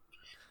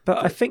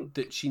 But I think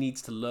that she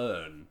needs to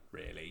learn,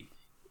 really.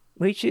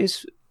 which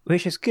is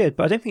good,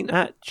 but I don't think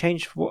that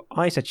changed what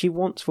I said. She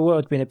wants the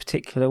world to be in a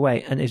particular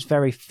way and is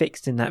very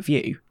fixed in that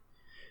view,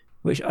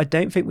 which I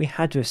don't think we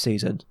had with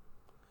Susan.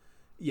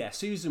 Yeah,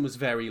 Susan was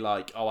very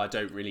like, oh, I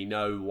don't really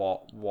know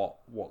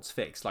what's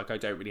fixed. Like, I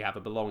don't really have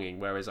a belonging.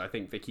 Whereas I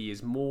think Vicky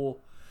is more...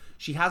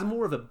 She has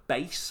more of a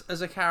base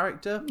as a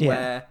character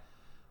where,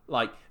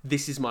 like,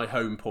 this is my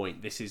home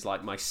point. This is,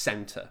 like, my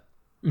centre.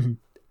 Mm-hmm.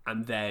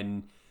 And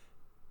then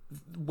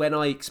when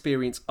I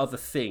experience other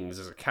things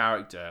as a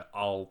character,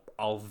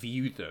 I'll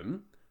view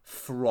them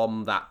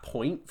from that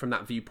point, from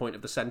that viewpoint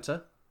of the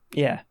centre.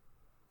 Yeah.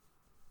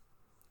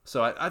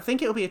 So I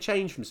think it'll be a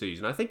change from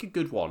Susan. I think a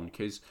good one,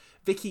 because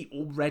Vicky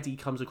already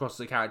comes across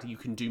as a character you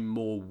can do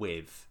more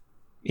with.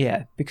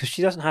 Yeah, because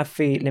she doesn't have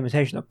the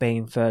limitation of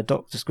being the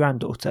Doctor's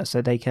granddaughter,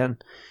 so they can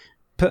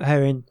put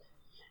her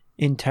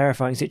in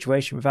terrifying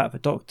situation without the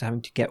Doctor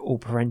having to get all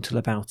parental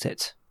about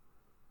it.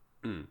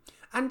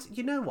 And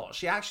you know what?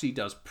 She actually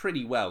does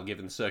pretty well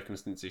given the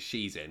circumstances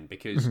she's in,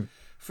 because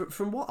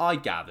from what I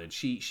gathered,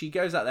 she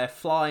goes out there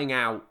flying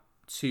out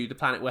to the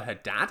planet where her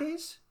dad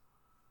is.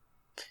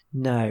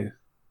 No.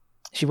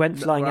 She went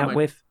flying out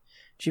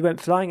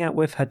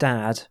with her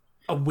dad.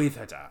 Oh, with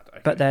her dad.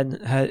 Okay. But then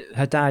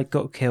her dad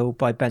got killed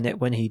by Bennett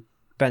when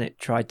Bennett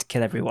tried to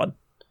kill everyone.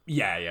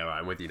 Yeah, right,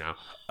 I'm with you now.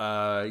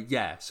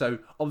 Yeah, so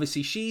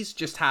obviously she's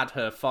just had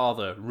her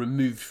father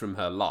removed from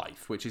her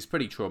life, which is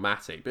pretty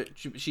traumatic, but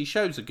she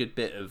shows a good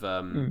bit of,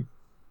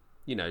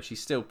 you know,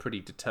 she's still pretty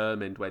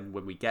determined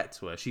when we get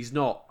to her. She's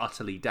not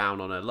utterly down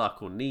on her luck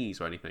or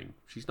knees or anything.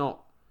 She's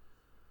not...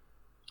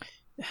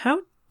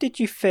 How did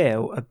you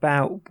feel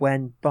about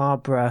when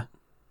Barbara...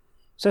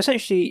 So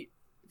essentially,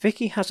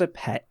 Vicky has a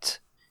pet.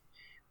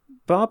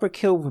 Barbara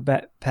killed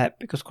the pet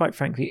because, quite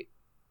frankly,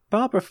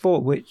 Barbara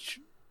thought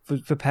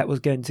the pet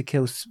was going to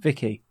kill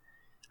Vicky.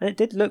 And it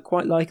did look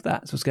quite like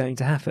that was going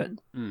to happen.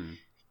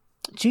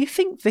 Do you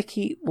think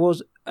Vicky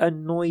was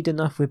annoyed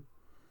enough with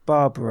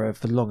Barbara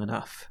for long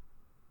enough?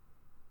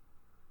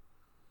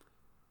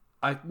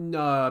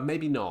 No,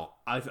 maybe not.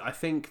 I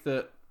think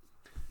that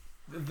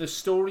the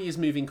story is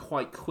moving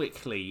quite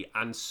quickly,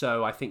 and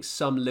so I think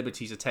some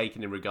liberties are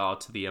taken in regard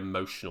to the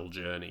emotional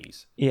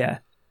journeys. Yeah.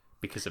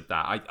 Because of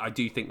that. I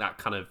do think that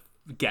kind of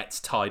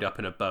gets tied up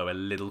in a bow a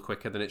little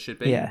quicker than it should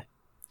be. Yeah.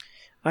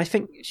 I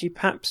think she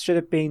perhaps should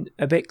have been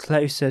a bit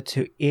closer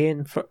to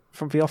Ian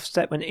from the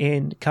offset when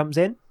Ian comes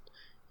in.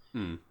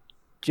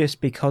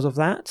 Just because of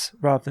that,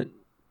 rather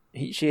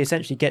than... She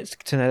essentially gets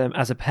to know them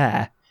as a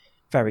pair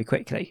very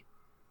quickly.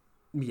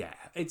 Yeah,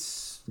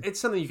 it's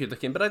something you could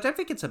look in, but I don't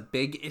think it's a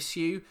big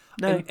issue.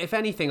 No. And if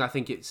anything, I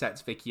think it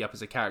sets Vicky up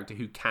as a character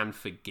who can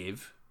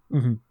forgive,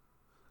 and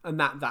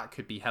that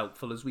could be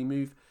helpful as we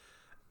move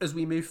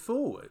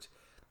forward.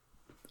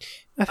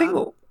 I think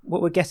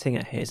what we're getting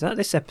at here is that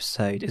this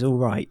episode is all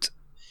right,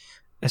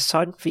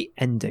 aside from the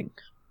ending.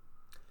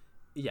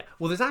 Yeah,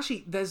 well, it's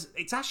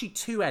actually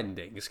two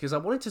endings, because I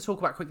wanted to talk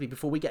about quickly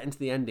before we get into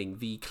the ending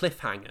the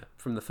cliffhanger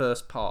from the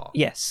first part.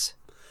 Yes.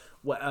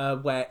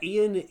 Where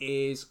Ian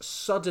is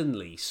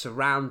suddenly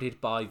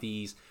surrounded by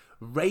these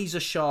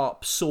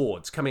razor-sharp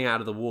swords coming out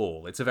of the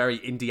wall. It's a very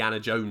Indiana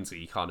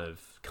Jonesy kind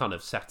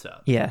of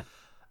setup. Yeah.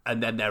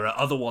 And then there are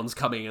other ones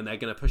coming, and they're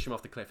going to push him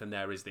off the cliff. And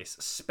there is this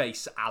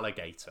space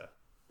alligator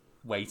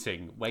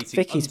waiting.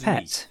 Vicky's underneath.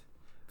 pet.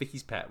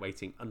 Vicky's pet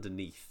waiting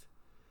underneath.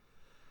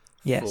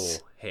 Yes.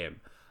 for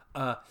him.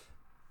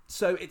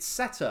 So it's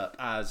set up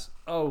as,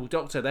 oh,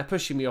 Doctor, they're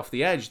pushing me off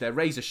the edge. They're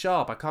razor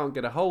sharp. I can't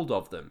get a hold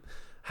of them.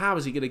 How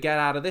is he going to get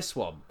out of this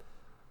one?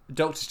 The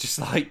Doctor's just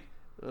like,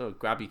 oh,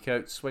 grab your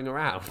coat, swing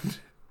around.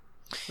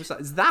 It's like,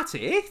 is that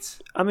it?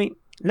 I mean,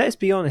 let's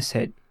be honest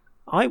here.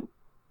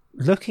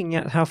 Looking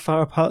at how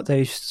far apart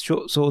those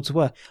short swords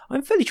were,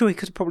 I'm fairly sure he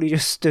could have probably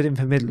just stood in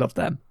the middle of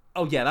them.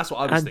 Oh yeah, that's what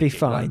I was and thinking. Be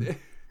fine.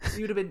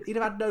 Like, he'd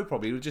have had no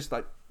problem. He was just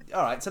like,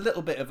 all right, it's a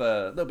little bit of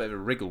a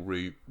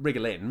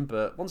wriggle in,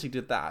 but once he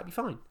did that, it'd be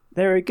fine.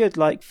 They're a good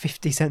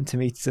 50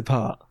 centimetres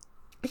apart.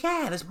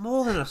 Yeah, there's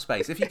more than enough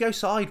space. If you go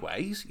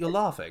sideways, you're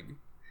laughing.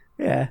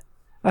 Yeah,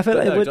 I feel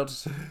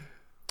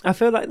I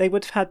feel like they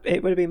would have had.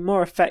 It would have been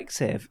more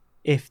effective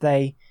if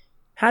they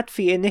had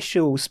the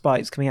initial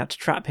spikes coming out to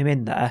trap him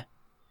in there,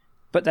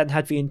 but then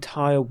had the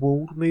entire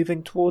wall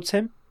moving towards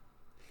him.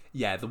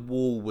 Yeah, the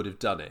wall would have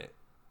done it.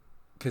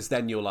 Because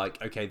then you're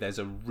like, okay, there's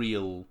a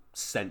real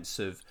sense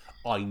of,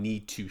 I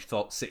need to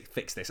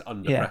fix this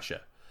under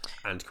pressure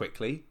and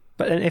quickly.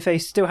 But then if they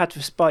still had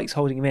the spikes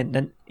holding him in,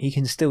 then he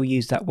can still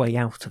use that way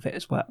out of it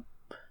as well.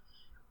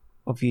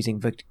 Of using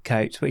the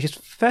coat, which is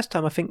the first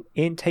time I think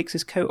Ian takes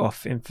his coat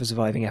off in the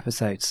surviving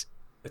episodes.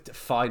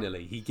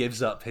 Finally, he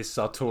gives up his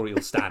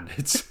sartorial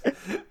standards.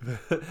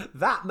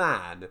 That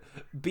man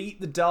beat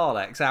the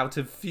Daleks out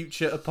of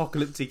future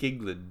apocalyptic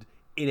England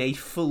in a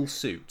full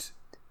suit.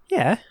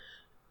 Yeah.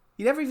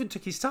 He never even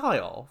took his tie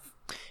off.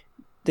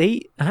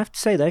 I have to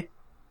say, though,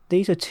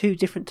 these are two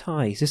different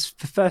ties. This is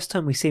the first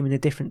time we see him in a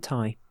different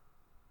tie.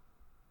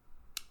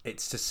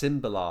 It's to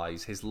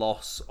symbolise his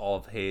loss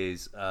of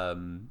his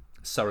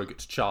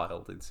surrogate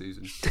child in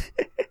Susan.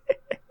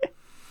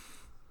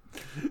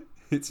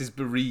 It's his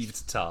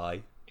bereaved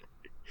tie.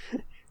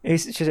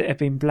 Should it have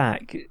been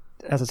black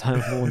as a time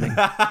of mourning?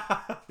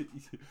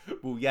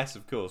 Well, yes,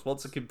 of course.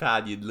 Once a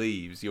companion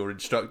leaves, you're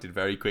instructed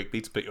very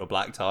quickly to put your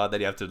black tie, and then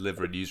you have to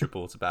deliver a news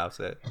report about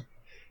it.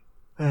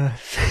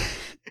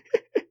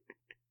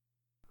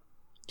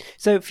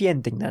 So the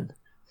ending then.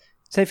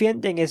 So the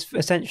ending is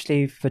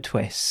essentially the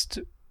twist.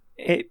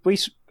 We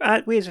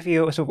as a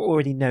viewer sort of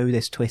already know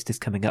this twist is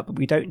coming up, but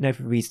we don't know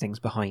the reasonings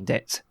behind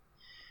it.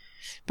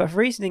 But the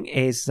reasoning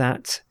is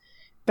that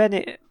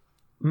Bennett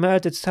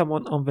murdered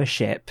someone on the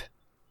ship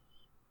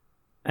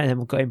and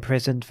then got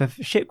imprisoned. The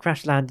ship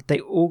crash landed. They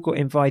all got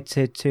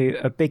invited to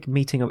a big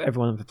meeting of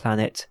everyone on the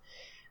planet,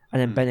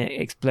 and then Bennett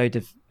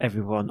exploded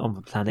everyone on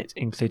the planet,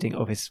 including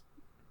of his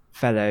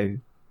fellow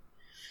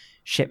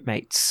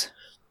shipmates.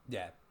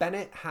 Yeah,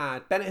 Bennett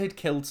had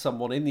killed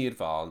someone in the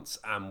Advance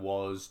and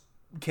was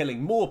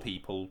killing more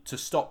people to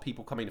stop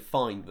people coming to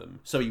find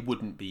them, so he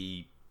wouldn't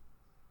be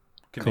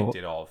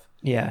convicted of.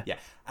 Yeah.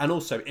 And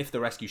also, if the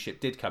rescue ship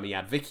did come, he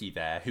had Vicky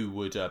there who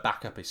would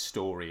back up his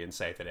story and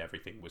say that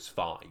everything was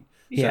fine.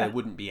 So there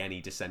wouldn't be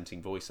any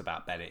dissenting voice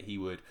about Bennett. He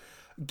would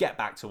get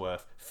back to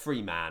Earth,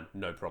 free man,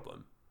 no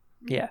problem.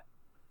 Yeah.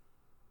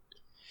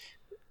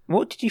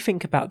 What did you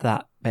think about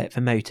that bit,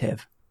 the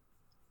motive?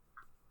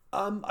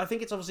 I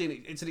think it's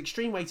obviously it's an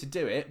extreme way to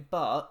do it,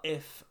 but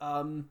if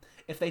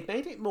they'd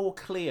made it more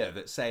clear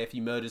that, say, if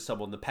you murdered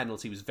someone, the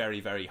penalty was very,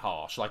 very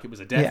harsh, like it was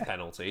a death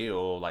penalty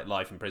or like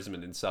life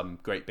imprisonment in some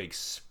great big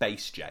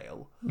space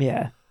jail,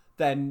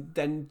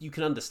 then you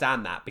can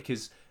understand that,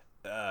 because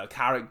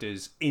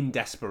characters in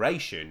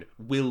desperation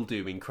will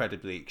do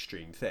incredibly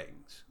extreme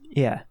things.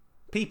 Yeah,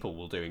 people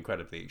will do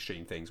incredibly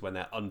extreme things when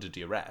they're under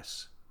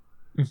duress.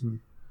 Mm-hmm.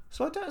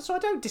 So I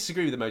don't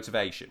disagree with the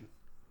motivation.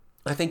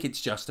 I think it's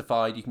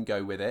justified. You can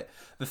go with it.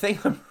 The thing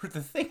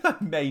I'm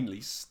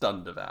mainly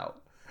stunned about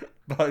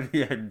by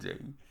the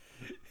ending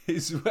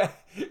is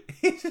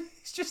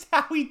it's just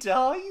how he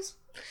dies.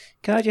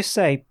 Can I just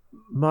say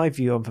my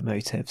view on the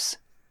motives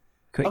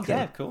quickly? Oh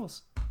yeah, of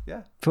course.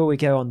 Yeah. Before we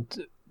go on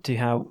to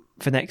how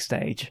the next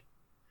stage,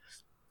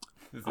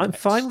 I'm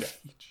fine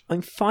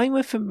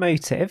with the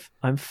motive.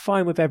 I'm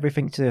fine with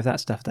everything to do with that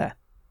stuff there.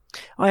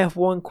 I have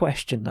one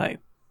question though.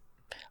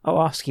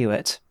 I'll ask you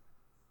it.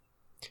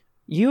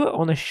 You are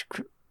on a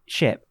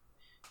ship.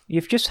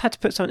 You've just had to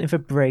put someone in the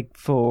brig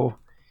for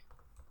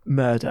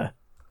murder.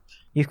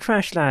 You've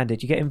crash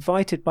landed. You get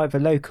invited by the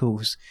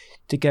locals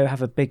to go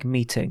have a big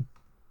meeting.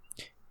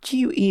 Do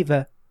you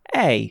either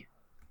A,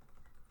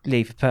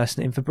 leave the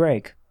person in the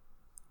brig,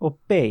 or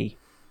B,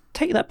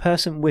 take that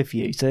person with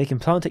you so they can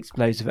plant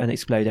explosive and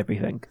explode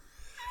everything?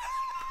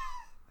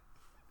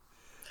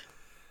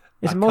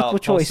 It's a multiple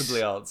choice.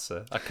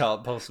 I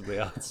can't possibly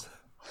answer.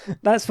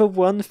 That's the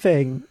one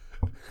thing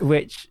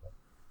which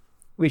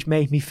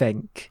made me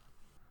think.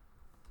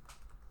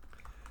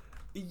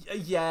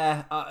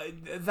 Yeah,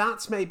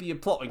 that's maybe a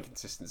plot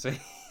inconsistency.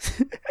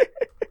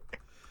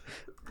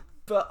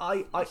 But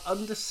I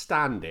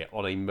understand it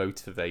on a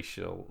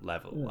motivational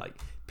level. Yeah. Like,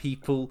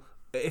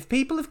 if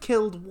people have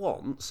killed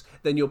once,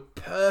 then you're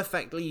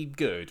perfectly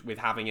good with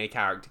having a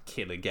character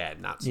kill again.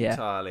 That's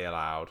entirely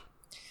allowed.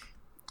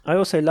 I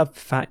also love the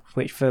fact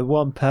which for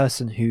one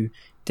person who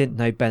didn't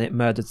know Bennett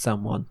murdered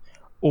someone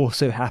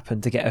also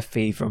happened to get a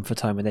fee from the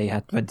time when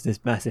they went to this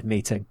massive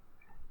meeting.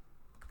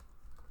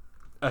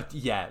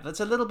 Yeah, that's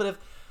a little bit of...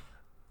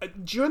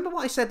 Do you remember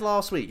what I said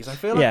last week? Because I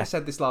feel like Yeah. I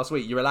said this last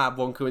week. You're allowed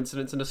one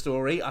coincidence in a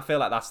story. I feel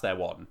like that's their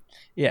one.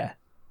 Yeah.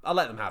 I'll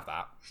let them have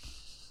that.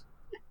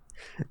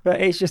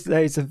 But it's just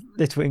loads of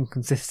little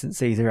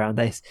inconsistencies around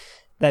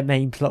their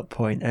main plot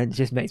point, and it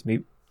just makes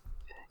me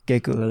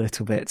giggle a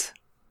little bit.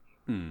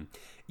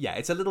 Yeah,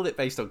 it's a little bit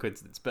based on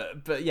coincidence,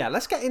 but yeah,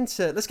 let's get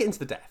into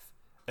the death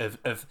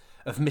of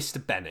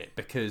Mr. Bennett,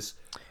 because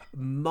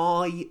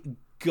my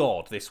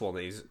God, this one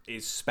is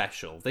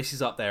special. This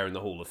is up there in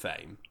the Hall of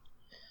Fame.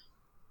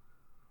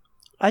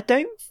 I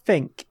don't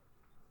think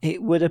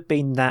it would have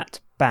been that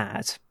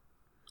bad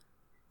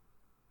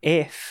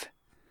if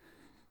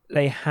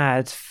they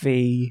had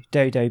the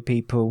Dido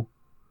people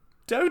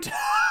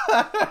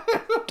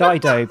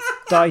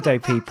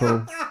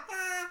people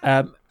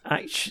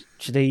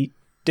actually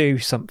do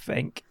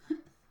something.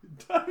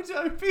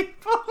 Dodo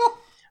people.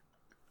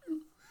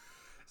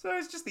 So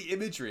it's just the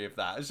imagery of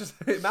that. It's just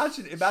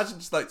imagine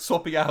just like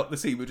swapping out the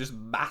scene with just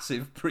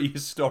massive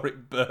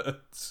prehistoric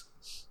birds.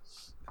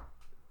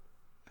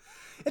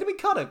 It'd be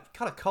kind of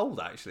cold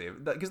actually,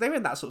 because they were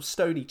in that sort of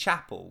stony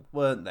chapel,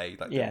 weren't they?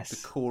 Like yes.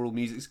 The choral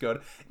music's going.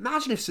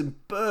 Imagine if some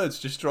birds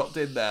just dropped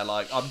in there,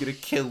 like, I'm going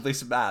to kill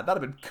this man.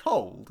 That'd have been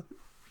cold.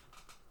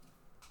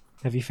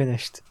 Have you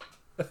finished?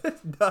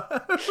 No.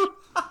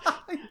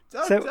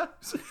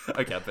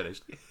 Okay, I'm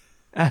finished.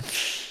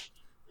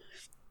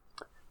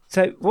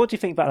 So, what do you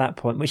think about that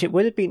point? Which it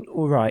would have been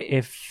all right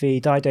if the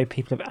Dido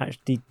people have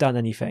actually done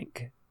anything,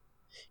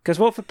 because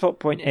what the plot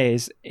point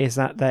is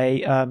that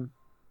they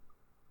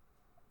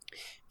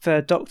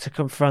the Doctor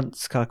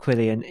confronts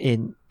Carquillian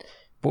in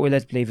what we're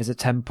led to believe is a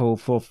temple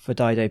for the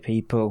Dido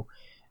people.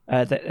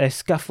 They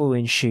scuffle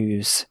in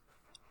shoes,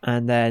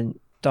 and then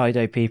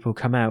Dido people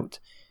come out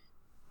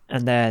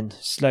and then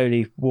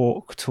slowly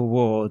walk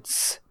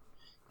towards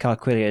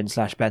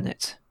Carquillian /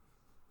 Bennett.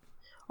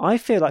 I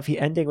feel like the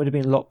ending would have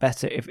been a lot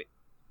better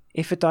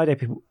if the Dido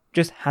people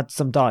just had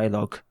some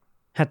dialogue,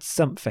 had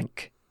something.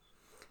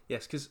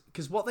 Yes,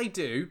 because what they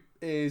do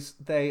is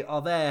they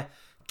are there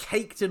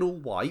caked in all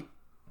white,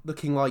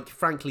 looking like,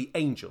 frankly,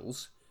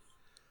 angels.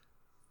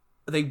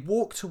 They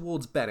walk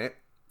towards Bennett,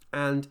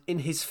 and in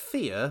his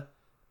fear,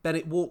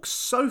 Bennett walks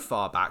so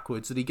far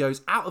backwards that he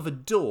goes out of a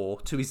door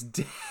to his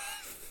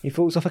death. He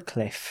falls off a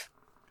cliff.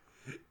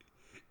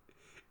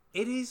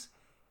 It is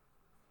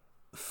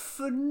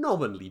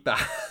phenomenally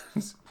bad.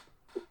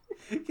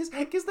 Because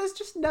there's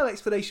just no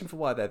explanation for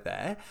why they're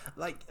there.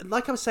 Like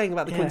I was saying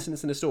about the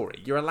coincidence in the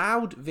story, you're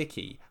allowed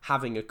Vicky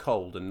having a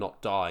cold and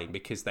not dying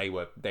because they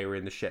were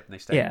in the ship and they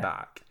stayed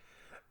back.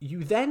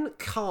 You then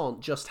can't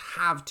just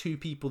have two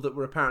people that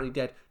were apparently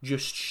dead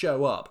just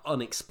show up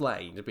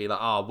unexplained and be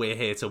like, we're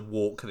here to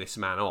walk this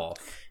man off.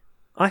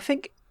 I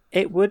think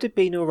it would have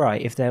been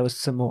alright if there was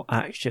some more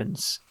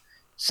actions.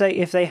 Say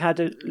if they had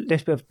a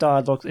little bit of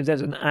dialogue, if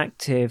there's an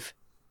active,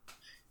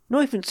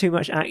 not even too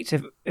much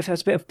active, if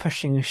there's a bit of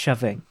pushing and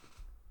shoving,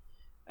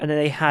 and then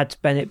they had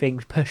Bennett being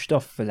pushed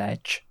off the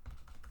ledge,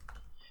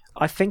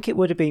 I think it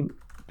would have been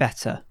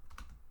better.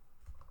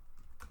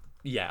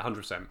 Yeah,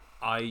 100%.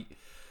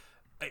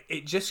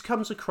 It just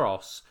comes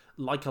across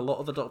like a lot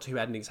of the Doctor Who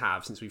endings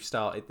have since we've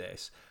started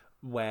this,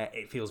 where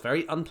it feels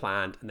very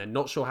unplanned and they're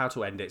not sure how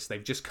to end it, so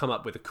they've just come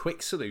up with a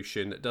quick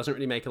solution that doesn't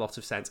really make a lot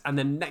of sense, and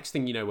then next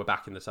thing you know, we're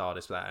back in the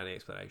TARDIS without any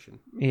explanation.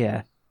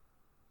 Yeah.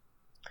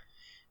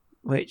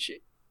 Which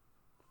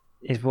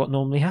is what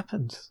normally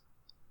happens.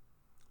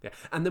 Yeah,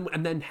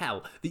 and then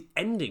hell, the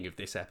ending of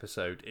this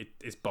episode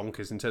is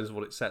bonkers in terms of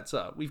what it sets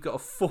up. We've got a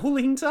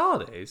falling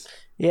TARDIS.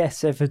 Yeah,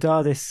 so the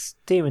TARDIS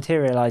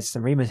dematerialises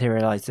and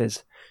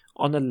rematerialises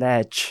on a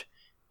ledge.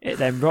 It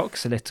then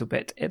rocks a little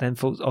bit. It then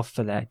falls off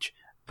the ledge.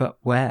 But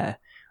where?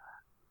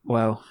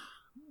 Well,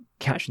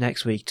 catch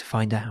next week to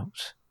find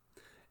out.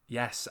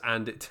 Yes,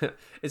 and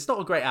it's not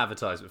a great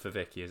advertisement for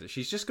Vicky, is it?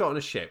 She's just got on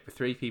a ship with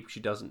 3 people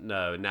she doesn't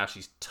know, and now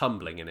she's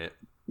tumbling in it.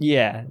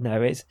 Yeah,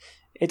 no,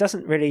 it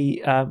doesn't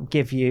really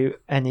give you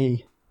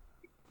any...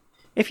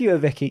 If you were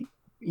Vicky,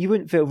 you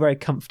wouldn't feel very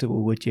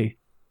comfortable, would you?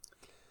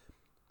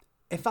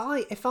 If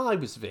I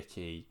was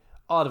Vicky,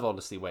 I'd have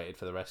honestly waited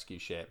for the rescue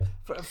ship.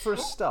 For a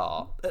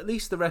start, at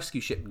least the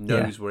rescue ship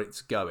knows where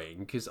it's going,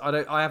 because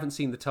I haven't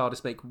seen the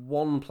TARDIS make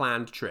one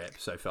planned trip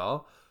so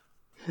far.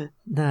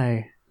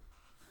 No.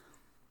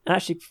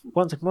 Actually,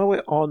 while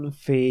we're on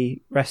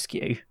the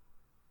rescue,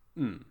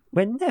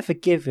 we're never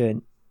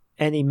given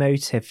any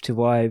motive to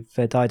why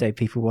the Dido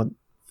people want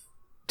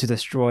to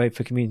destroy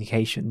the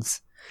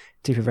communications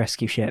to the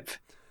rescue ship.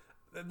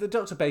 The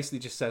Doctor basically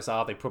just says,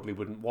 they probably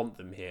wouldn't want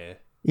them here.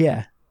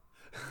 Yeah.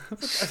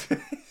 It's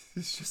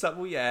just like,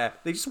 well, yeah,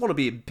 they just want to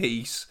be in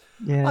peace.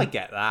 Yeah. I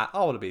get that. I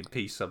want to be in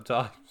peace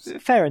sometimes.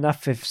 Fair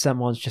enough if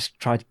someone's just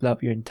tried to blow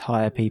up your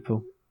entire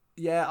people.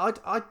 Yeah,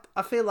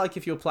 I feel like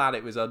if your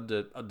planet was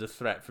under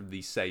threat from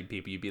these same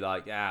people, you'd be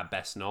like,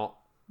 best not.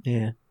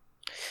 Yeah.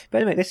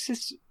 But anyway, this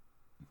is...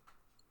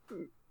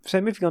 So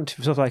moving on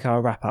to sort of like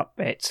our wrap-up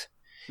bit.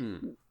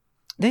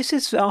 This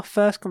is our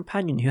first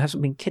companion who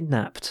hasn't been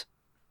kidnapped.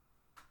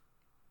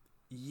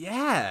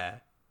 Yeah.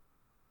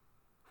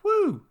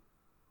 Woo!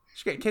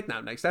 She'll get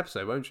kidnapped next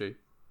episode, won't she?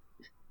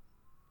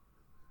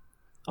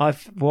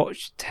 I've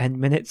watched 10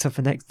 minutes of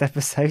the next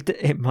episode.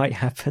 It might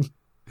happen.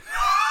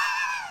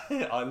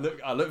 I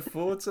look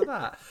forward to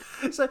that.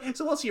 So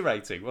what's your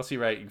rating? What's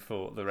your rating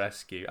for The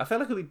Rescue? I feel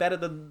like it'll be better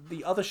than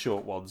the other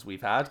short ones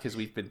we've had because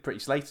we've been pretty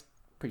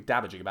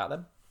damaging about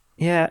them.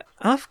 Yeah,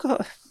 I'm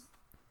probably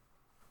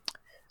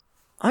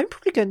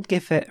going to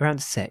give it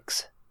around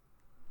 6.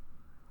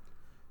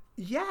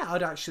 Yeah,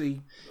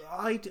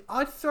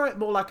 I'd throw it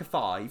more like a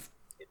 5.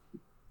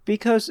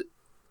 Because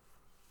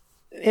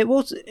it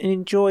was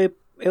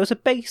it was a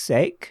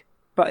basic,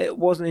 but it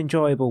was an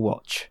enjoyable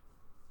watch.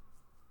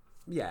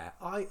 Yeah,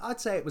 I'd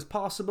say it was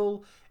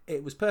passable.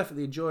 It was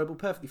perfectly enjoyable,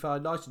 perfectly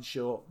fine, nice and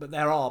short. But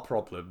there are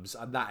problems,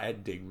 and that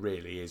ending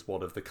really is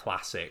one of the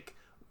classic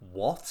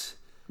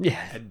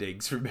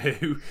endings from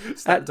Who.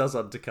 So that does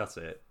undercut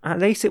it. At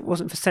least it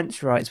wasn't for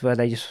Centurites where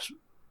they just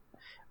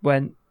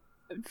went.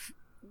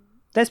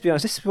 Let's be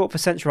honest, this is what the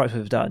Centurites would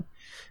have done.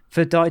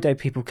 For Dido,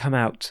 people come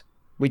out.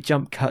 We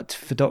jump cut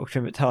for Doctor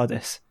and the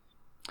TARDIS.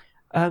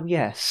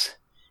 Yes,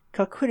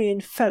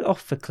 Carquillian fell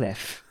off the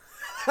cliff.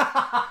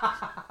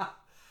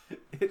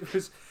 It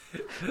was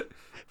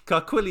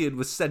Carquillian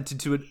was sent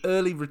into an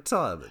early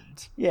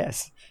retirement.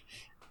 Yes.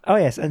 Oh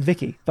yes, and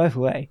Vicky, by the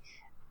way,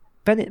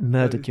 Bennett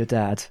murdered your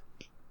dad.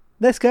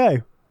 Let's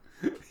go.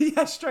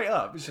 Yeah, straight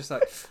up. It's just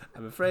like,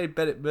 I'm afraid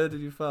Bennett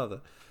murdered your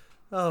father.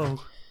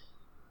 Oh.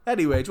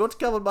 Anyway, do you want to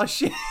come on my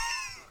ship?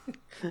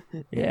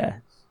 Yeah.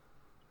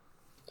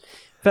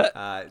 But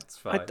it's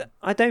fine.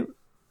 I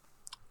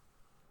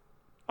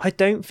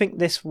don't think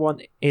this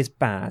one is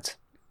bad.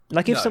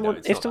 Like if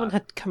someone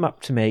had come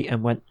up to me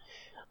and went,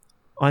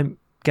 I'm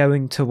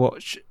going to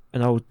watch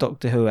an old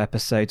Doctor Who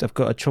episode, I've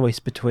got a choice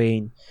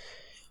between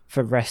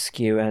The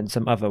Rescue and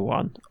some other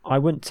one, I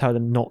wouldn't tell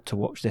them not to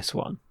watch this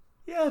one.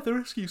 Yeah, The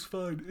Rescue's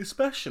fine,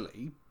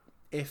 especially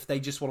if they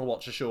just want to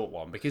watch a short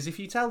one, because if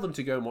you tell them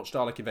to go and watch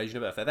Dalek Invasion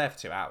of Earth, they're there for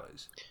 2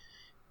 hours.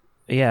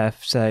 Yeah,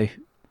 so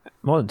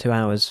more than 2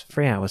 hours,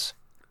 3 hours.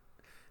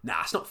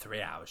 Nah, it's not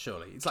 3 hours,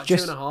 surely. It's like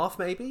just, 2.5,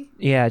 maybe?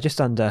 Yeah,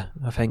 just under,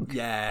 I think.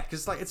 Yeah,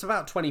 because it's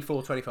about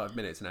 24, 25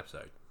 minutes an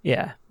episode.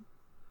 Yeah.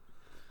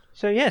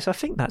 So yes, I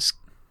think that's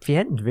the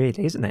end,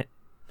 really, isn't it?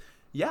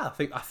 Yeah, I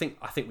think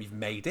we've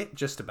made it,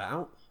 just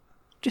about.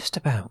 Just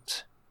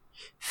about.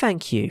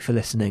 Thank you for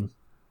listening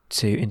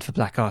to Into the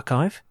Black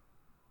Archive.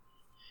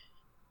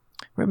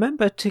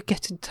 Remember to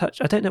get in touch.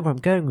 I don't know where I'm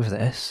going with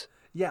this.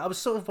 Yeah, I was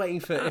sort of waiting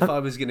for if I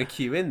was going to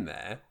cue in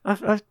there.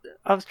 I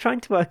was trying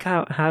to work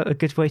out how a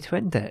good way to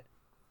end it.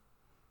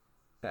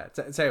 Yeah,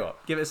 tell you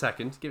what, give it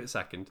a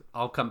second.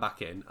 I'll come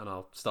back in and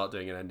I'll start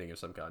doing an ending of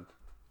some kind.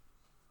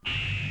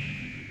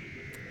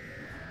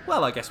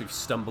 Well, I guess we've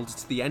stumbled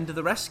to the end of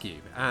The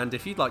Rescue, and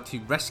if you'd like to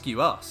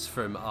rescue us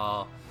from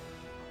our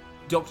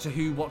Doctor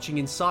Who watching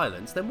in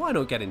silence, then why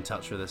not get in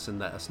touch with us and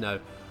let us know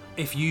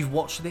if you've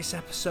watched this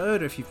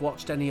episode or if you've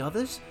watched any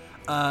others.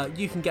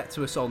 You can get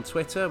to us on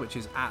Twitter, which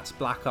is at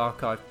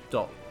blackarchive.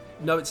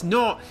 No, it's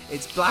not.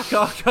 It's Black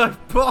Archive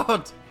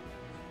Pod.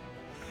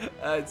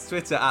 It's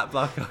Twitter at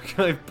Black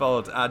Archive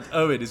Pod, and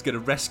Owen is going to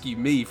rescue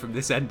me from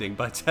this ending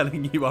by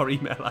telling you our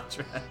email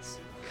address.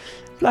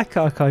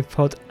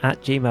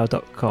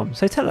 blackarchivepod@gmail.com.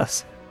 So tell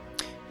us,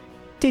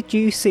 did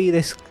you see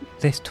this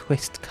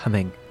twist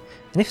coming?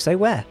 And if so,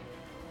 where?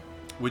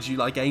 Would you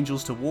like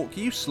angels to walk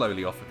you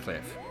slowly off a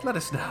cliff? Let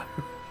us know.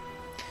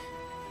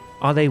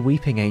 Are they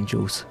weeping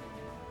angels?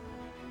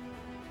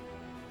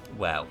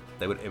 Well,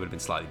 it would have been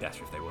slightly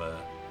better if they were.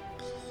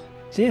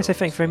 So yeah, so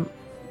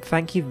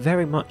thank you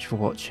very much for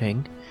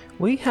watching.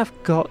 We have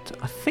got,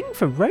 I think,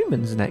 for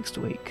Romans next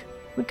week.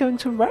 We're going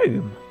to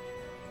Rome.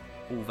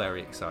 All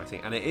very exciting,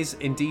 and it is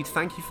indeed.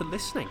 Thank you for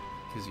listening,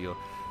 because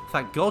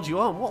thank God you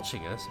aren't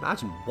watching us.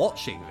 Imagine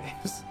watching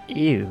this.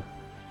 Ew.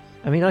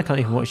 I mean, I can't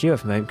even watch you at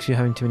the moment because you're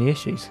having too many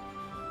issues.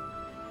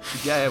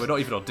 Yeah, we're not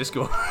even on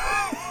Discord.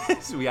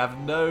 So we have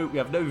no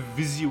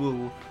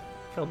visual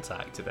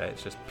contact today.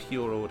 It's just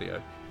pure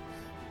audio.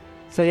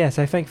 So yeah,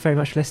 so thank you very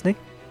much for listening.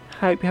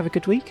 Hope you have a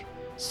good week.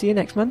 See you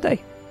next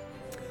Monday.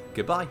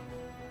 Goodbye.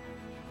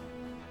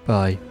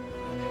 Bye.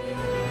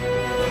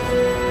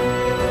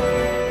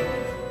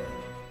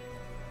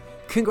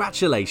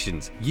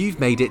 Congratulations, you've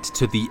made it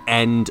to the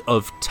end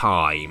of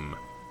time.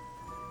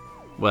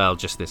 Well,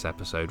 just this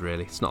episode,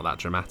 really. It's not that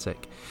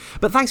dramatic.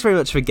 But thanks very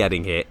much for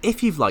getting here.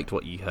 If you've liked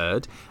what you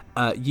heard,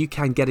 you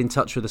can get in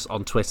touch with us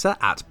on Twitter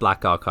at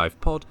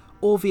blackarchivepod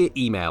or via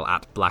email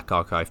at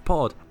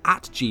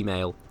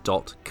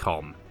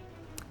blackarchivepod@gmail.com.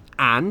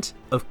 And,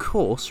 of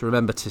course,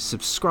 remember to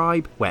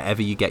subscribe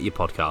wherever you get your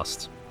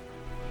podcasts.